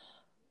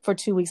for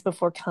 2 weeks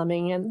before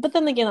coming, but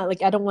then again,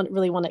 I don't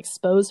really want to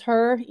expose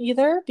her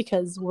either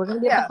because we're going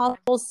to be at the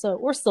hospital. So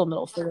we're still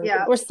middle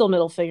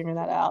figuring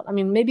that out. I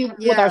mean, maybe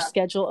with our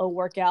schedule it'll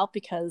work out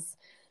because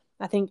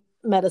I think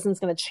medicine's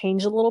going to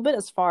change a little bit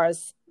as far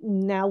as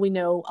now we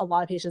know a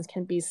lot of patients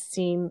can be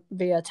seen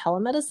via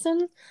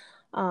telemedicine.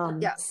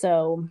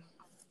 So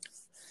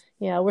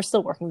yeah, we're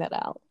still working that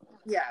out.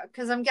 Yeah,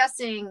 because I'm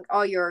guessing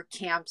all your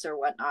camps or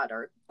whatnot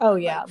are. Oh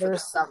yeah,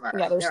 there's summer.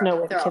 Yeah, there's no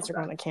way the kids are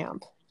going to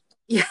camp.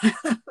 Yeah.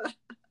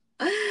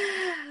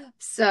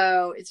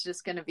 So it's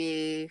just going to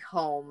be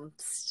home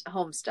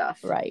stuff.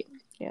 Right.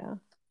 Yeah.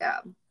 Yeah.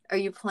 Are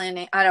you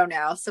planning? I don't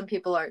know. Some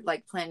people are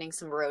planning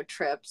some road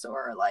trips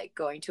or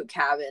going to a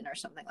cabin or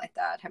something like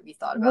that. Have you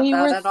thought about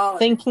that at all?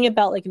 Thinking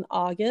about in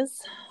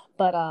August,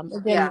 but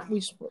again,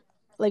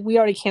 we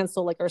already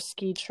canceled our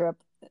ski trip,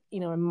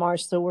 in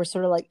March. So we're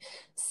sort of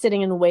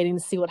sitting and waiting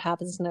to see what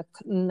happens in the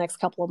next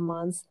couple of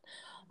months.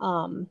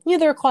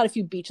 There are quite a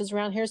few beaches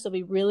around here, so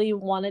we really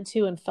wanted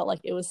to and felt like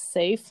it was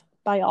safe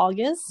by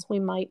August. We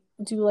might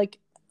do a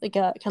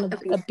kind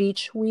of a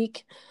beach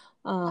week.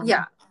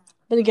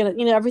 But again,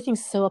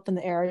 everything's so up in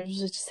the air. I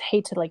just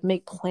hate to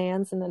make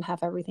plans and then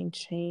have everything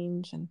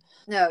change. And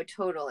no,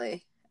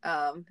 totally.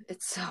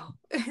 It's so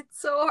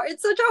hard.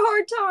 It's such a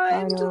hard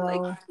time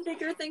to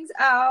figure things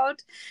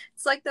out.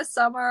 It's the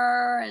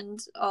summer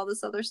and all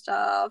this other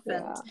stuff.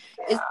 And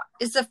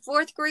is the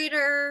fourth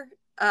grader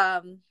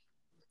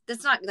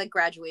that's not like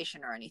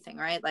graduation or anything,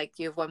 right? Like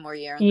you have one more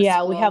year in the Yeah,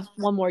 school. we have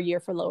one more year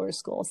for lower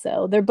school,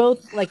 so they're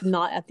both like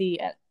not at the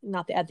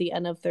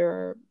end of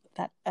their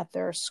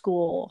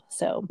school.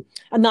 So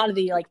I'm not at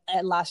the like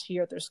at last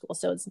year at their school.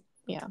 So it's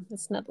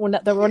not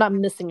we're not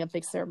missing a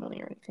big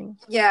ceremony or anything.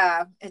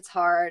 Yeah, it's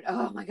hard.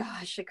 Oh my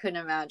gosh, I couldn't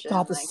imagine.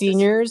 God, the like,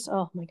 seniors.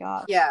 Oh my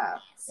god. Yeah,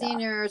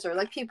 seniors or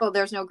like people.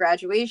 There's no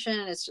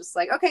graduation. It's just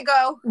like, okay,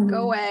 go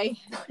away.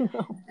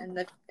 And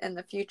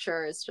the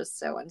future is just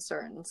so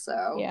uncertain.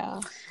 So yeah,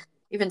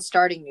 even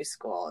starting new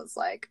school is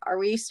like, are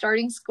we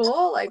starting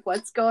school? Like,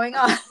 what's going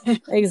on?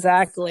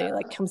 Exactly. So,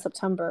 like come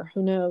September,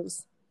 who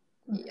knows?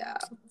 Yeah.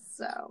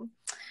 So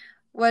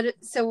what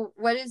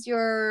is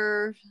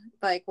your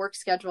like work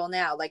schedule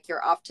now? Like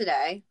you're off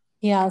today.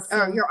 Yeah.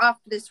 Or you're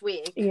off this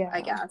week, yeah. I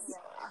guess.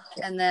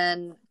 And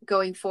then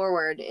going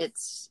forward,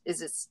 is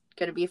it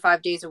going to be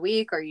 5 days a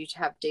week, or you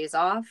have days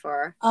off,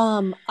 or?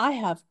 I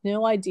have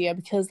no idea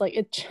because like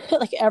it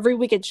like every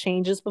week it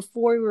changes.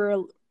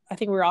 Before I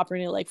think we were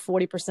operating at like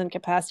 40%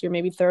 capacity or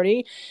maybe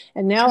 30.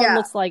 And now it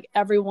looks like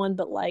everyone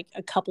but like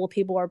a couple of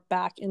people are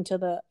back into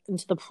the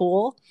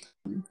pool.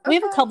 Okay. We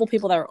have a couple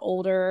people that are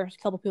older,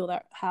 a couple people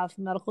that have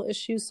medical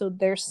issues, so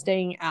they're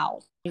staying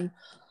out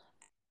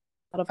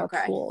of our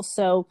pool.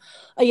 So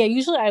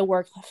usually I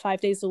work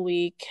 5 days a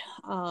week,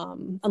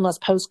 unless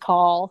post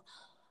call.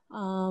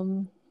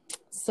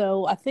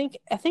 So I think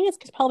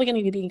it's probably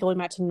going to be going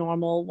back to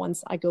normal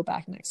once I go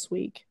back next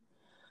week.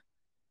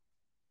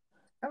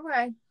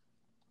 Okay.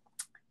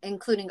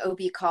 Including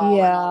OB call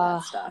and all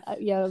that stuff.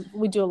 Yeah,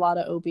 we do a lot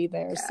of OB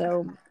there. Yeah.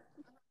 So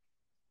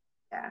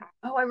yeah.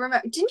 Oh, I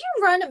remember. Didn't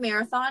you run a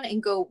marathon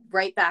and go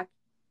right back?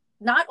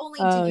 Not only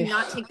did you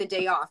not take the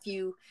day off,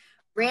 you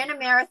ran a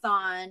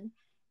marathon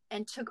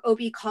and took OB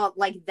call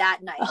like that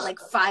night, like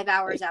 5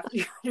 hours after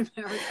you ran a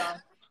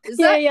marathon.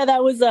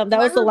 That was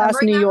the last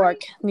New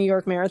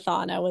York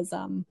marathon. I was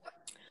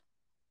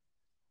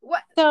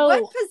what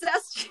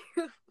possessed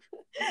you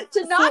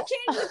to not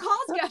change the call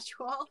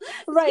schedule?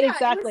 Right,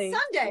 exactly. It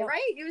was Sunday,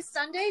 right? It was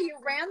Sunday. You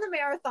ran the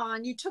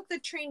marathon. You took the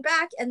train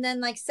back, and then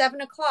like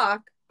 7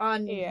 o'clock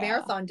on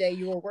marathon day,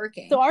 you were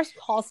working. So our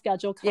call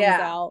schedule comes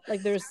out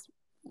like there's,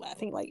 I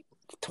think like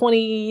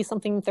 20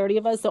 something, 30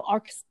 of us. So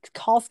our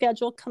call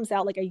schedule comes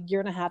out like a year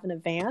and a half in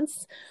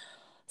advance.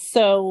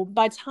 So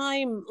by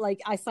time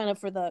like I signed up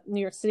for the New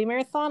York City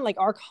Marathon, like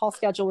our call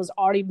schedule was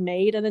already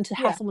made, and then to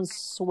have someone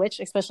switch,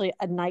 especially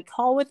a night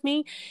call with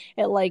me,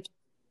 it like,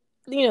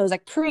 you know, it's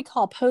like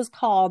pre-call,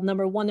 post-call,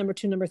 number 1, number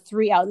 2, number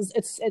 3 out.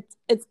 It's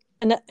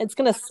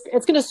gonna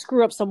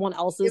screw up someone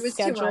else's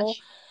schedule.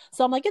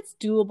 So I'm like, it's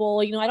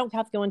doable. You know, I don't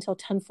have to go until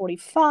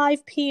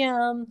 10:45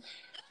 p.m.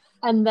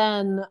 And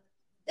then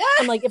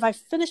I'm like, if I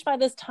finish by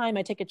this time,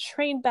 I take a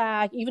train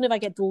back. Even if I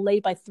get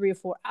delayed by 3 or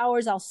 4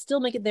 hours, I'll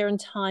still make it there in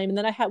time. And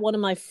then I had one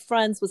of my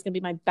friends was going to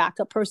be my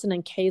backup person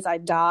in case I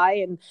die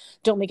and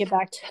don't make it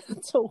back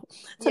to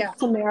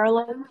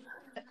Maryland.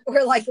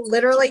 We're like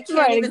literally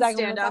can't even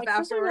stand up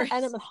afterwards.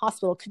 I'm in the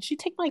hospital. Could you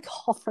take my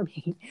call for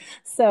me?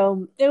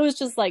 So it was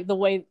just like the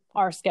way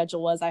our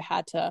schedule was. I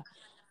had to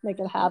make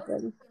it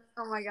happen.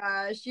 Oh my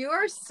gosh, you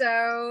are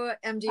so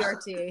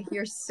MDRT.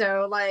 You're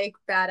so like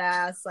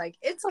badass. Like,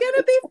 it's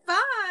gonna be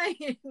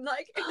fine.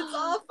 Like, it's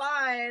all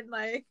fine.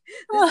 Like,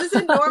 this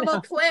is a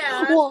normal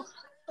plan. Well,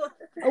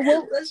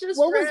 let's just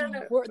run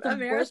a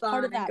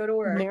marathon and go to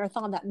work.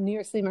 That New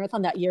York City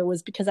Marathon that year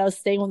was because I was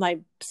staying with my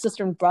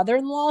sister and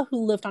brother-in-law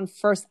who lived on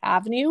First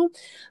Avenue,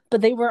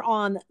 but they were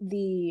on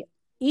the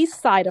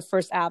east side of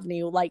First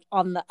Avenue, like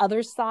on the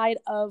other side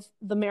of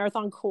the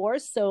marathon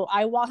course. So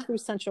I walked through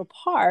Central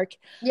Park.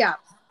 Yeah.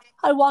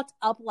 I walked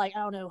up like, I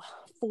don't know,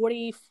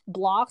 40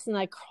 blocks, and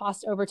I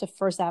crossed over to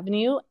First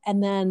Avenue.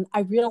 And then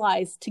I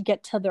realized to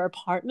get to their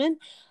apartment,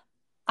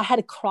 I had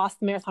to cross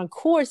the marathon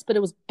course, but it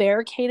was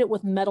barricaded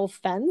with metal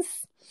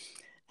fence.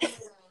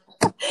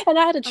 And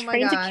I had a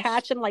train to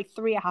catch in like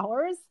 3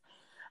 hours.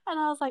 And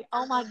I was like,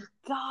 oh my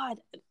God.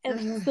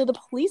 And so the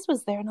police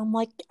was there. And I'm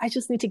like, I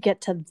just need to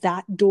get to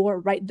that door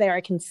right there.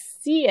 I can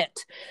see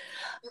it.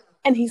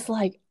 And he's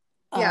like,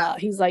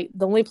 he's like,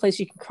 the only place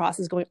you can cross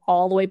is going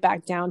all the way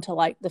back down to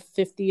like the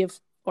 50th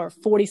or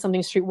 40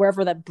 something street,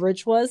 wherever that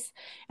bridge was,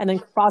 and then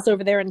cross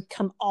over there and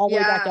come all the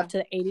way back up to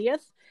the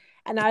 80th.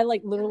 And I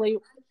like literally,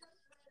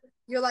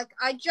 you're like,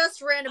 I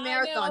just ran a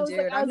marathon, dude.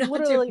 Like, I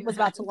literally was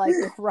about to like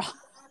cry.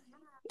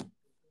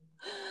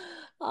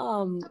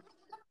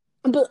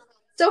 But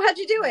so how'd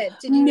you do it?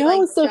 Did you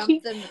like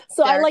jump the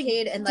I like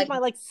and did my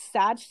like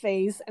sad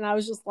face, and I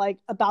was just like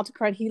about to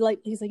cry. And he's like,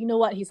 you know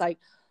what? He's like,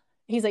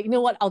 you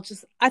know what?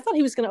 I thought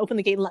he was going to open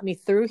the gate and let me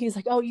through. He's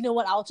like, oh, you know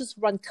what? I'll just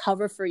run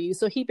cover for you.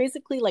 So he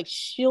basically like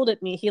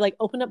shielded me. He like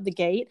opened up the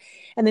gate,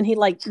 and then he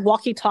like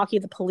walkie-talkie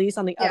the police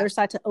on the other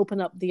side to open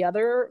up the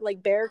other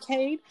like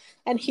barricade.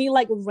 And he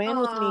like ran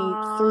with me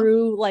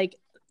through like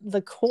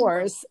the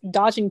course,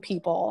 dodging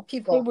people.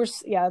 They were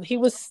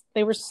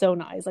so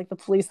nice. Like the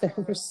police there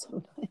were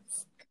so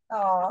nice.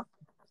 Oh,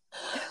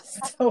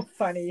 so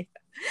funny.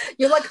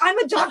 You're like, I'm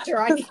a doctor.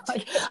 I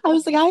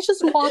was like, I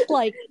just walked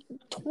like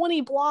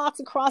 20 blocks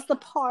across the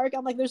park.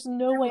 I'm like, there's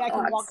no way I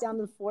can walk down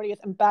to the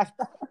 40th and back.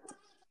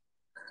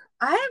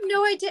 I have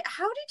no idea.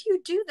 How did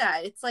you do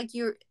that? It's like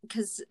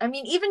because I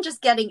mean, even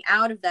just getting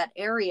out of that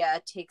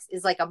area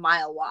is like a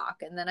mile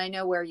walk. And then I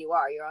know where you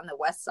are. You're on the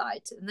west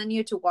side. And then you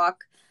have to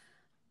walk,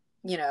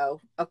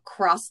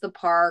 across the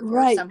park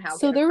or somehow.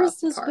 So there's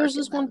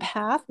this one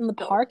path in the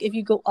park. If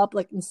you go up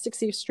like in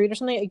 60th Street or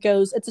something,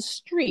 it's a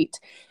street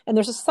and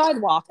there's a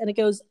sidewalk and it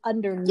goes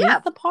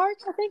underneath the park,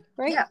 I think,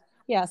 right?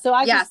 Yeah. So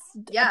a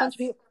bunch of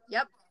people.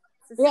 Yep.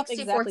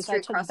 Exactly. So I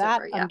took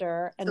that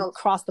under and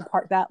crossed the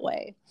park that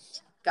way.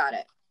 Got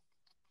it.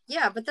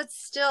 Yeah, but that's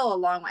still a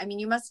long. I mean,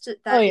 you must.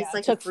 That is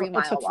like a 3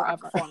 mile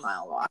walk, 4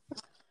 mile walk.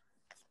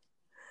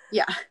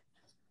 Yeah.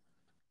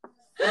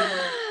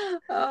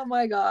 Oh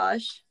my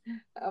gosh.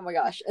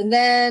 And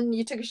then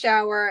you took a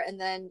shower, and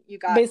then you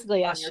got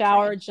basically a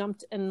shower,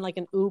 jumped in like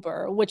an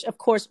Uber, which of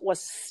course was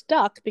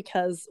stuck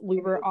because we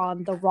were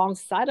on the wrong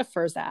side of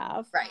First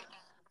Ave. Right.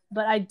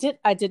 But I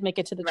did make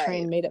it to the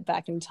train, made it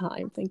back in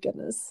time. Thank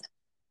goodness.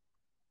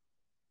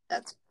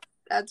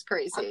 That's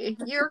crazy.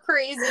 You're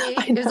crazy.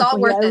 It was all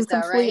worth it, though,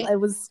 right? It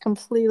was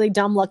completely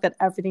dumb luck that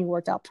everything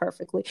worked out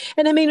perfectly,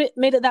 and it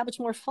made it that much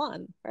more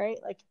fun, right?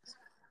 Like,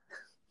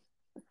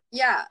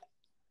 yeah,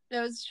 it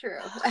was true.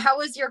 How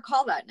was your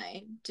call that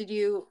night? Did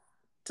you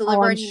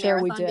deliver any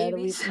marathon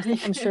babies?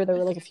 I'm sure there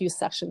were like a few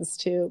sections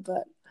too,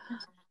 but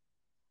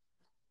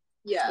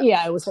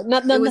yeah, it was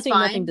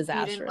nothing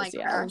disastrous. It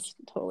was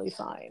totally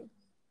fine.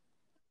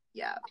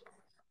 Yeah.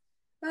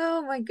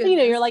 Oh my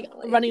goodness. You're like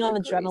running on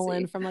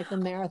adrenaline from like the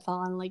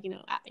marathon, like,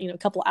 a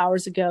couple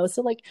hours ago.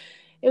 So like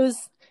it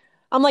was,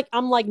 I'm like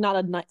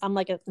a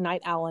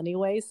night owl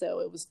anyway. So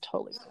it was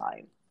totally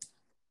fine.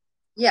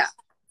 Yeah.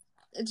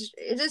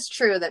 It is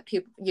true that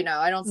people,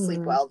 I don't sleep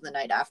well the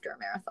night after a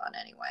marathon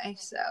anyway.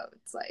 So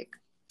it's like,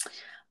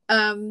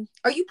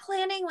 are you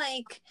planning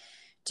like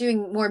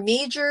doing more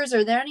majors?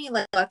 Are there any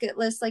like bucket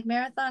list like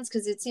marathons?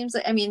 Cause it seems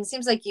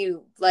like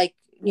you like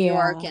New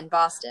York and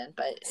Boston,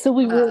 but so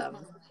we were,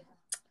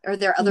 are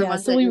there other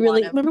ones? So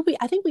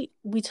I think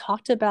we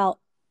talked about,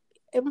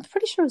 I'm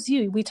pretty sure it was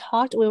you. We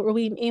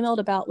emailed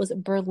about, was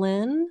it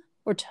Berlin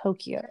or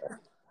Tokyo?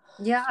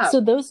 Yeah. So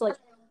those like,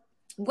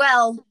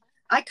 well,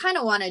 I kind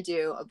of want to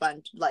do a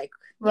bunch, like,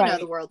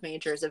 the world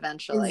majors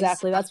eventually.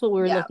 Exactly. That's what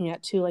we were looking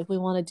at too. Like we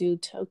want to do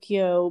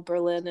Tokyo,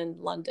 Berlin, and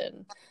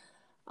London.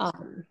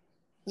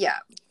 Yeah.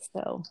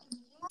 So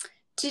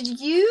did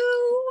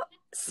you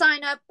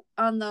sign up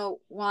on the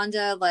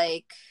Wanda,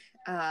 like,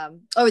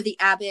 the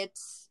Abbott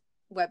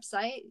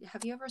website?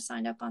 Have you ever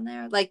signed up on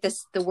there, like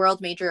the world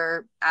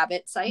major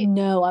Abbott site?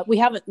 No, we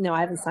haven't. No,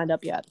 I haven't signed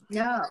up yet.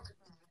 No.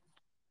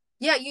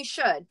 Yeah, you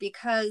should,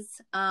 because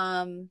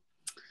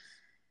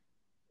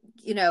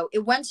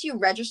once you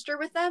register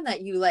with them,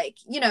 that you like,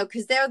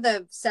 because they're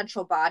the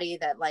central body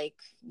that like,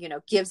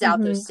 gives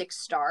out those 6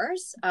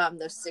 stars,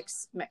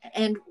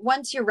 and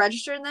once you're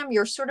registering them,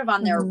 you're sort of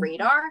on their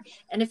radar.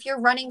 And if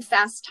you're running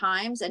fast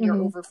times and you're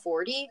over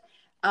 40,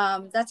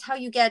 that's how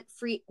you get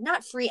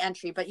not free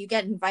entry, but you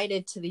get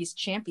invited to these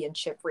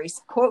championship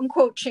race, quote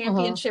unquote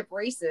championship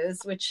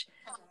races, which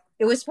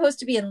it was supposed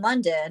to be in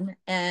London,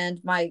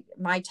 and my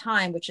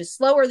time, which is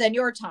slower than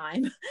your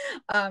time,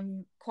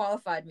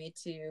 qualified me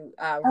to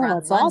run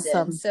that's London.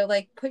 Awesome. So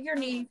like put your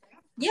name,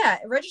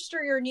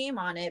 register your name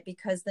on it,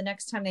 because the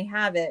next time they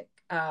have it,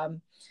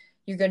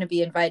 you're going to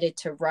be invited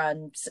to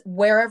run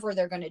wherever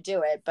they're going to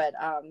do it. But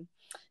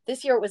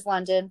this year it was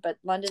London, but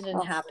London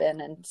didn't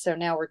happen. And so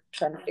now we're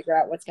trying to figure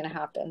out what's going to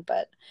happen.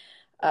 But,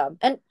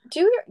 and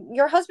do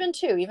your husband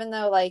too, even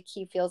though like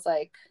he feels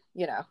like,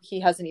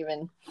 he hasn't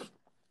even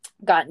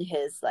gotten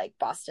his like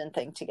Boston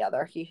thing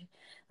together.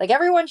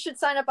 Everyone should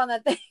sign up on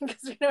that thing,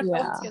 because we don't know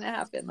what's going to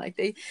happen. Like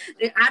they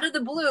out of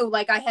the blue,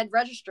 like I had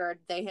registered,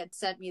 they had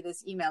sent me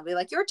this email, be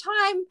like, your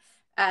time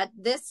at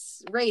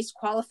this race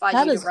qualified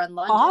you to run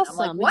London. Awesome.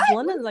 I'm like, what?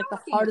 London's like the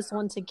hardest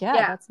one to get.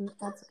 Yeah.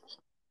 That's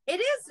It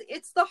is.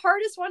 It's the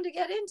hardest one to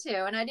get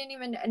into. And I didn't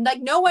even, and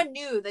like no one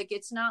knew, like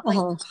it's not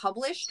like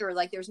published, or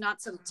like there's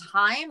not some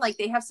time, like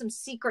they have some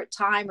secret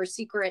time or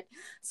secret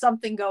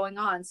something going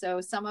on.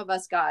 So some of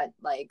us got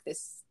like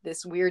this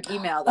weird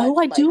email. That,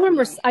 I do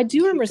remember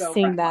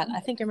seeing that. I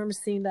think I remember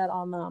seeing that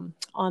on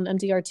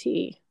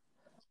MDRT.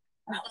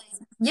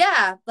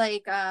 Yeah.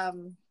 Like,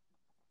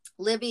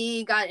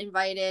 Libby got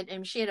invited,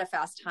 and she had a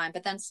fast time,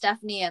 but then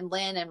Stephanie and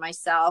Lynn and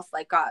myself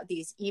like got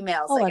these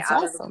emails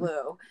out of the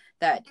blue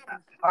that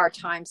our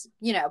times,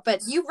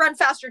 but you run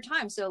faster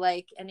times. So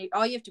like, and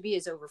all you have to be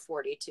is over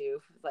 40 to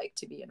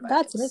be invited.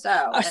 That's it.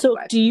 So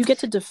anyway. Do you get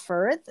to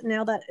defer it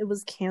now that it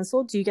was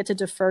canceled? Do you get to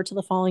defer to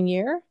the following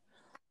year?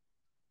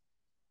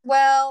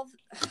 Well,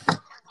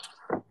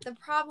 the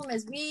problem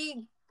is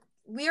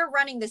we are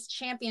running this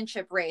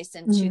championship race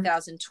in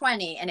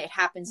 2020, and it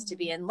happens to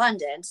be in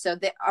London. So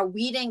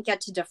we didn't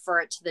get to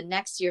defer it to the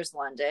next year's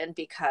London,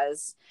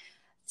 because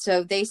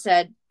they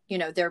said,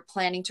 they're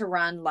planning to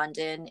run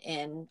London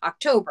in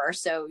October.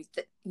 So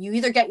you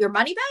either get your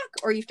money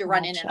back or you have to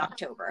run in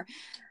October.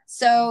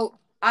 So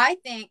I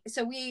think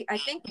so. I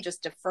think we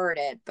just deferred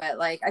it, but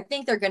like, I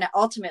think they're going to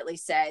ultimately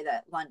say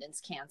that London's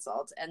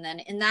canceled. And then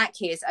in that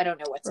case, I don't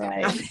know what's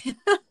going to happen.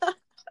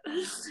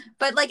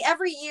 But like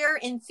every year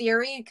in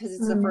theory, because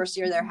it's the first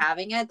year they're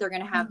having it, they're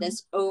going to have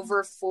this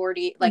over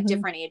 40, like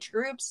different age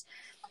groups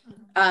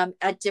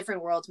at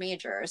different world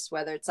majors,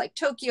 whether it's like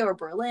Tokyo or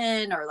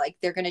Berlin, or like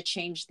they're going to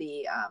change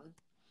the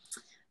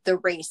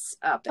race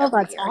up. Oh,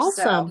 that's year.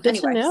 awesome. So, Good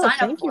to know.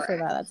 Thank you for it.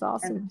 that. That's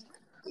awesome. And,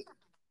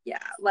 yeah,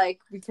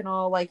 like we can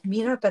all like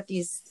meet up at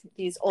these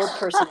old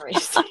person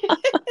races.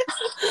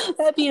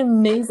 That'd be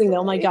amazing.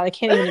 Oh my God, I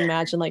can't even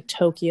imagine like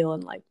Tokyo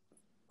and like,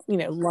 you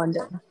know,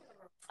 London.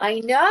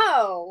 I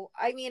know.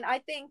 I mean, I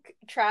think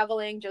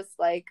traveling just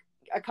like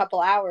a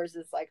couple hours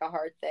is like a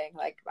hard thing.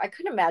 Like I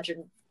couldn't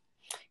imagine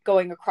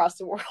going across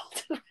the world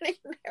and running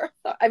a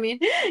marathon. I mean,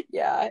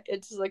 yeah,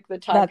 it's like the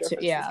time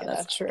difference. Yeah,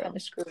 that's true.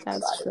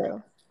 That's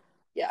true.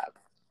 Yeah.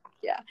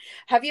 Yeah.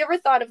 Have you ever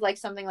thought of like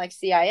something like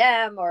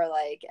CIM or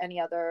like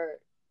any other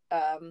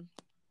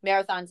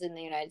marathons in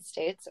the United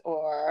States,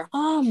 or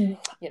you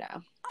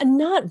know?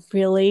 Not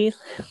really.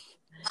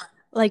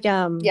 Like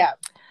yeah.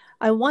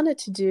 I wanted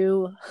to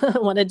do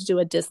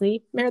a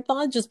Disney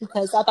marathon just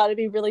because I thought it'd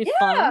be really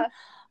fun.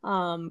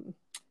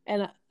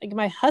 And like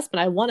my husband,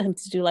 I wanted him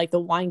to do like the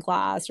Wine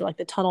Glass or like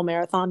the Tunnel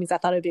Marathon because I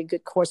thought it'd be a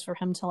good course for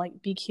him to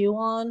like BQ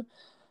on.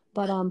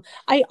 But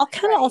I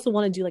kind of also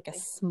want to do like a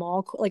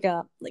small, like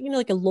a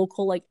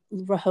local like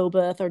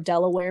Rehoboth or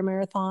Delaware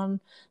marathon.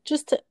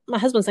 My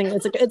husband's saying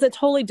it's a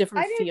totally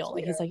different feel.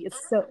 Like he's like it's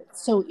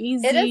so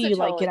easy. You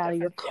like get out of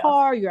your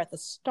car, you're at the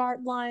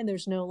start line.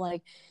 There's no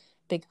like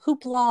big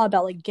hoopla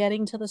about like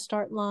getting to the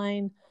start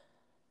line.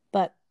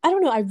 But I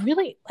don't know. I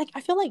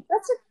feel like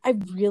I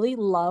really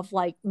love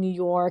like New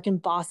York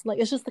and Boston. Like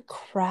it's just the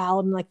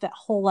crowd and like that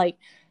whole like,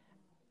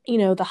 you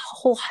know, the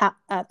whole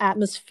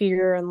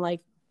atmosphere and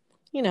like,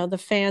 you know, the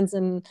fans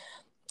and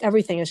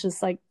everything. It's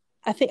just like,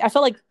 I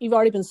feel like you've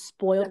already been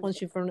spoiled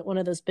once you've run one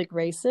of those big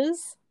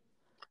races,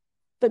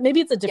 but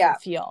maybe it's a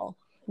different feel.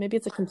 Maybe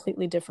it's a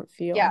completely different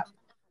feel. Yeah.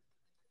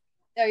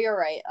 No, you're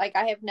right. Like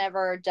I have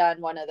never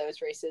done one of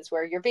those races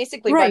where you're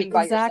basically running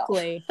by yourself.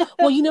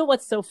 Well, you know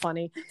what's so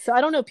funny? So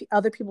I don't know if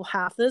other people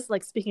have this,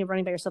 like speaking of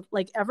running by yourself,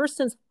 like ever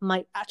since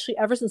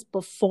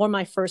before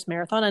my first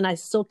marathon, and I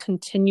still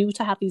continue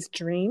to have these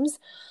dreams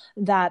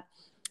that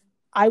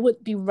I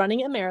would be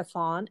running a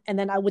marathon and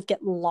then I would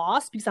get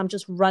lost because I'm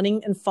just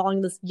running and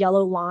following this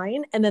yellow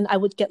line. And then I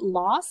would get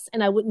lost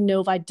and I wouldn't know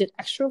if I did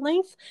extra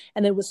length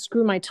and it would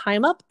screw my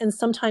time up. And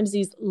sometimes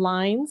these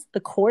lines,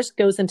 the course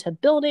goes into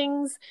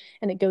buildings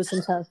and it goes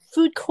into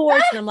food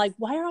courts. And I'm like,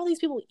 why are all these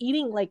people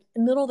eating like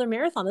in the middle of their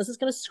marathon? This is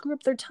going to screw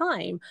up their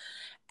time.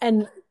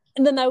 And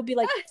then I would be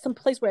like some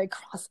place where I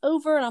cross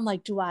over and I'm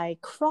like, do I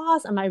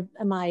cross? Am I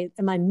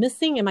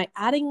missing? Am I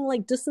adding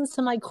like distance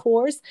to my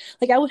course?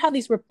 Like I would have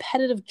these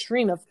repetitive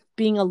dream of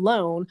being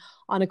alone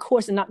on a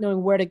course and not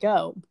knowing where to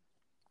go.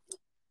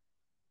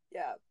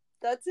 Yeah,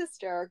 that's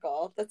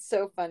hysterical. That's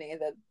so funny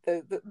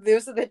that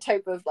those are the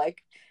type of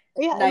like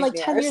and like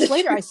 10 years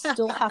later, I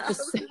still have the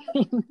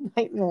same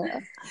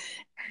nightmare.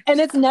 And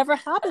it's never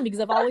happened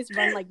because I've always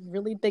run like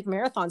really big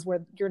marathons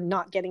where you're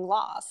not getting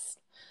lost.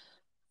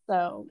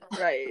 So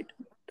right,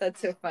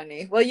 that's so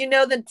funny. Well, you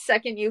know, the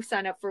second you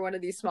sign up for one of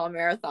these small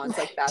marathons,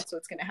 like that's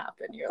what's going to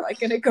happen. You're like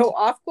going to go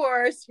off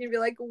course. You're gonna be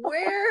like,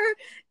 where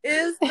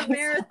is the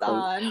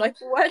marathon? Like,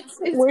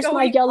 where's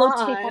my yellow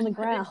tape on the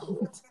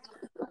ground?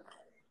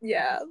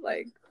 Yeah,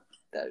 like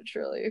that's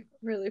really,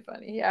 really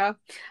funny. Yeah.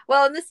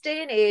 Well, in this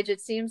day and age,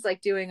 it seems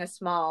like doing a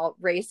small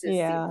race is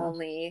the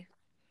only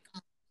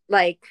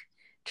like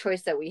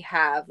choice that we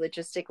have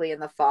logistically in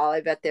the fall.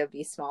 I bet there'll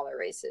be smaller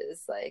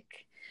races like.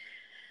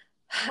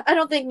 I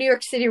don't think New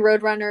York City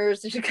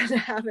Roadrunners are going to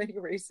have any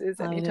races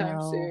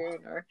anytime soon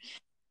or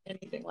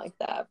anything like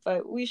that.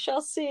 But we shall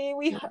see.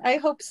 I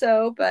hope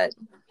so, but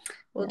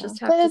we'll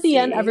just have to see. But at the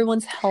end,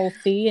 everyone's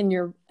healthy and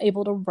you're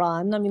able to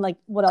run. I mean, like,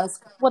 what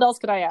else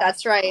could I ask?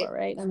 That's right. For,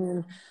 right? I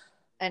mean,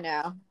 I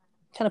know.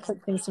 Kind of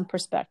put things in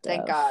perspective.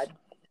 Thank God.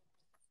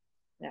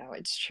 No,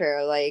 it's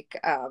true. Like,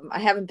 I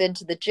haven't been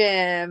to the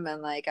gym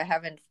and like, I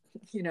haven't,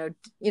 you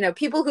know,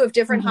 people who have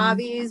different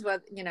hobbies,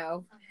 but, you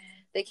know,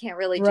 they can't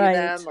really do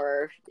them,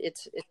 or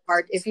it's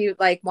hard if you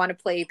like want to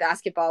play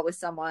basketball with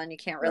someone, you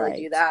can't really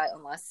do that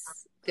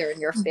unless they're in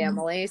your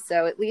family.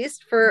 So at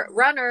least for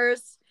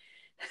runners,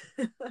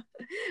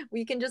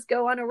 we can just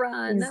go on a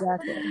run.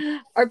 Exactly.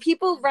 Are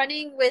people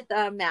running with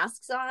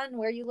masks on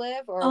where you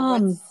live, or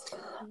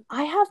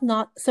I have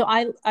not. So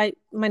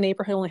my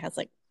neighborhood only has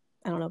like,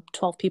 I don't know,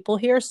 12 people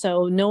here.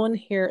 So no one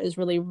here is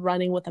really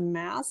running with a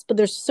mask, but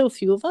there's so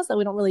few of us that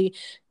we don't really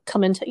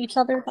come into each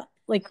other.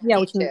 Like,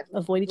 we can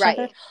avoid each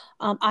other.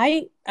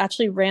 I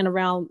actually ran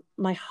around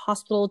my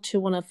hospital to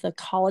one of the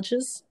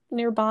colleges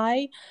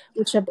nearby,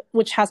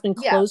 which has been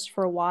closed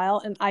for a while.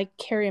 And I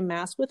carry a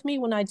mask with me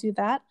when I do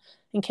that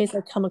in case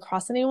I come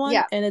across anyone.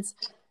 Yeah. And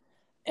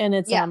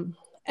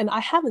I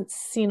haven't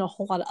seen a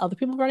whole lot of other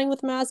people running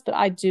with masks, but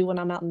I do when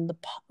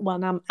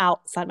I'm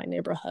outside my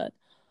neighborhood.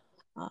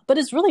 But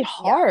it's really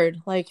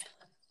hard. Like,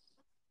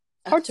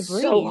 hard to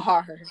breathe. So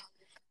hard.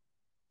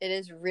 It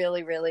is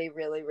really, really,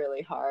 really,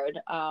 really hard.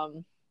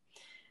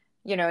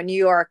 You know, in New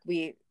York,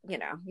 you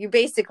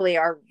basically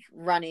are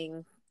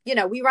running,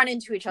 we run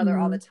into each other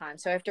all the time.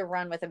 So I have to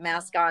run with a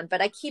mask on,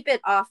 but I keep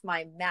it off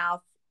my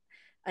mouth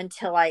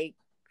until I,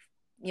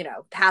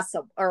 pass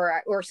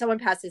or someone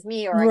passes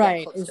me or I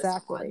get close to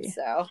someone.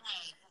 So,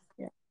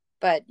 yeah.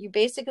 But you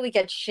basically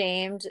get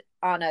shamed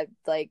on a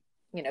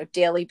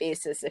daily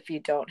basis if you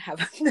don't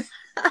have a mask.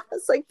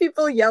 Like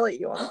people yell at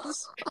you on the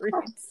street.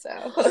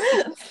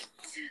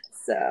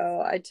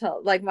 So I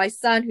tell my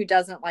son who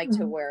doesn't like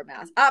to wear a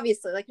mask,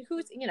 obviously,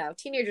 who's,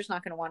 teenagers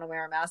not going to want to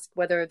wear a mask,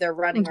 whether they're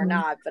running or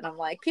not. But I'm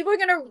like, people are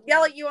going to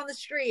yell at you on the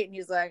street. And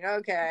he's like,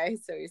 okay.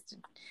 So he used to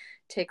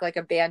take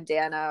a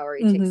bandana or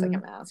he takes a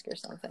mask or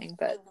something.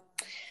 But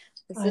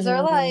this is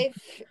our life.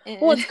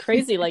 Well, it's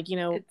crazy.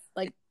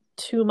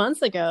 2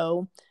 months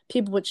ago,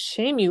 people would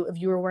shame you if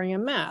you were wearing a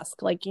mask.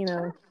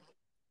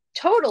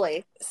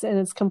 Totally. And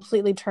it's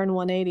completely turned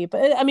 180.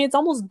 But it's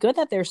almost good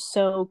that they're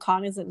so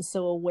cognizant and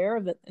so aware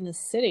of it in the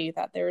city,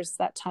 that there's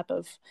that type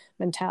of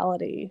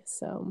mentality.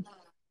 So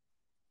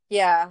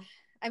yeah,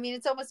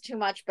 it's almost too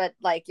much, but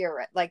you're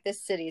right.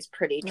 This city is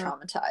pretty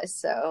traumatized.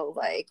 So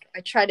I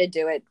try to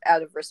do it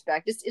out of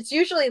respect. It's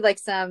usually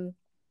some,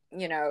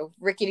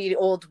 rickety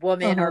old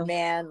woman or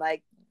man,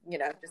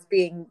 just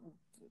being,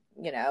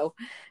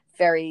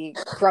 very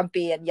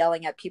grumpy and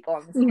yelling at people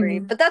on the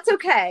street. But that's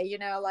okay,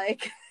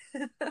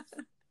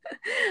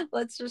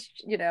 let's just,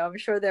 I'm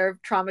sure they're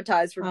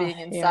traumatized for being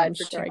inside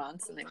for 2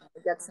 months and they want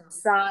to get some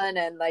sun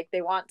and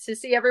they want to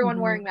see everyone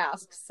wearing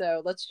masks.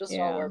 So let's just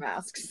all wear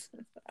masks.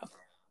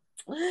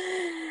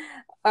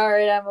 All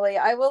right, Emily,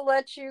 I will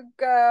let you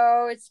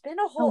go. It's been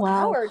a whole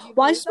hour.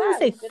 Well, I just want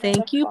to say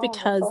thank you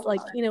because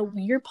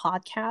your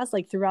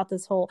podcast, throughout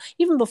this whole,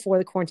 even before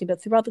the quarantine,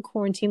 but throughout the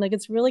quarantine,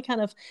 it's really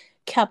kind of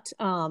kept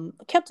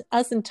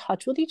us in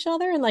touch with each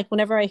other. And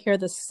whenever I hear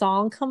the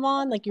song come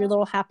on, your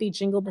little happy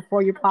jingle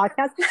before your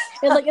podcast,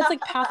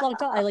 it's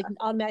pathological. I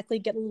automatically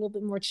get a little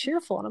bit more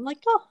cheerful, and I'm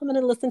like, oh, I'm going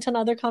to listen to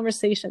another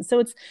conversation.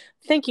 So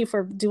thank you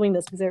for doing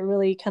this, because it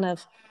really kind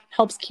of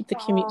helps keep the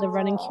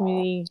running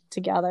community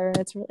together, and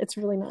it's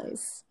really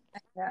nice.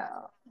 Yeah.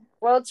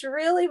 Well, it's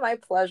really my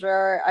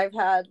pleasure. I've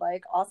had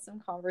awesome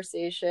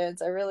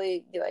conversations. I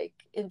really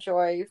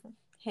enjoy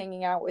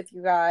hanging out with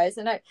you guys,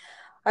 and I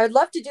would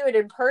love to do it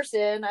in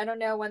person. I don't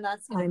know when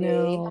that's going to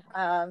be.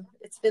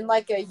 It's been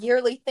a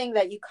yearly thing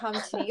that you come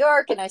to New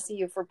York and I see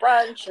you for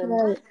brunch,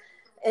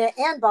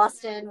 and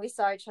Boston. We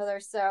saw each other,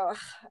 so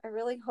I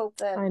really hope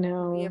that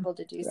we'll be able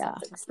to do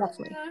something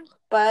soon.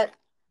 But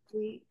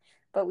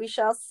we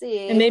shall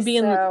see. And maybe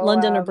in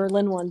London or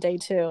Berlin one day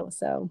too.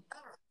 So.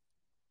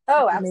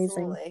 Oh,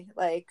 absolutely!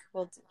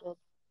 We'll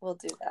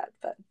do that.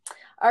 But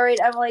all right,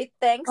 Emily,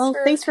 thanks.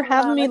 Thanks for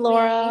having me,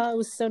 Laura. It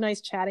was so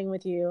nice chatting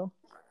with you.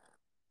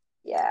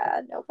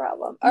 Yeah, no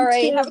problem. All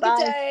right, have a good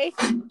day.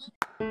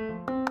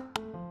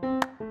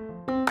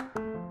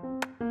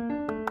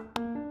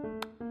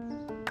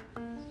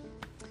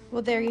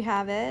 Well, there you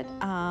have it.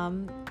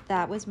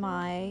 That was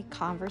my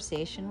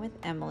conversation with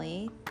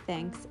Emily.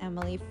 Thanks,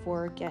 Emily,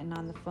 for getting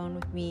on the phone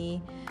with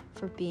me,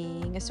 for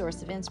being a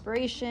source of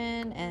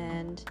inspiration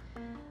and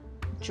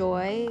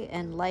joy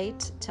and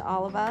light to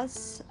all of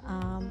us.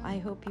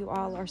 I hope you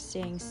all are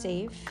staying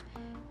safe,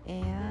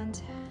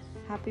 and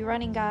happy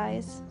running,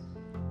 guys.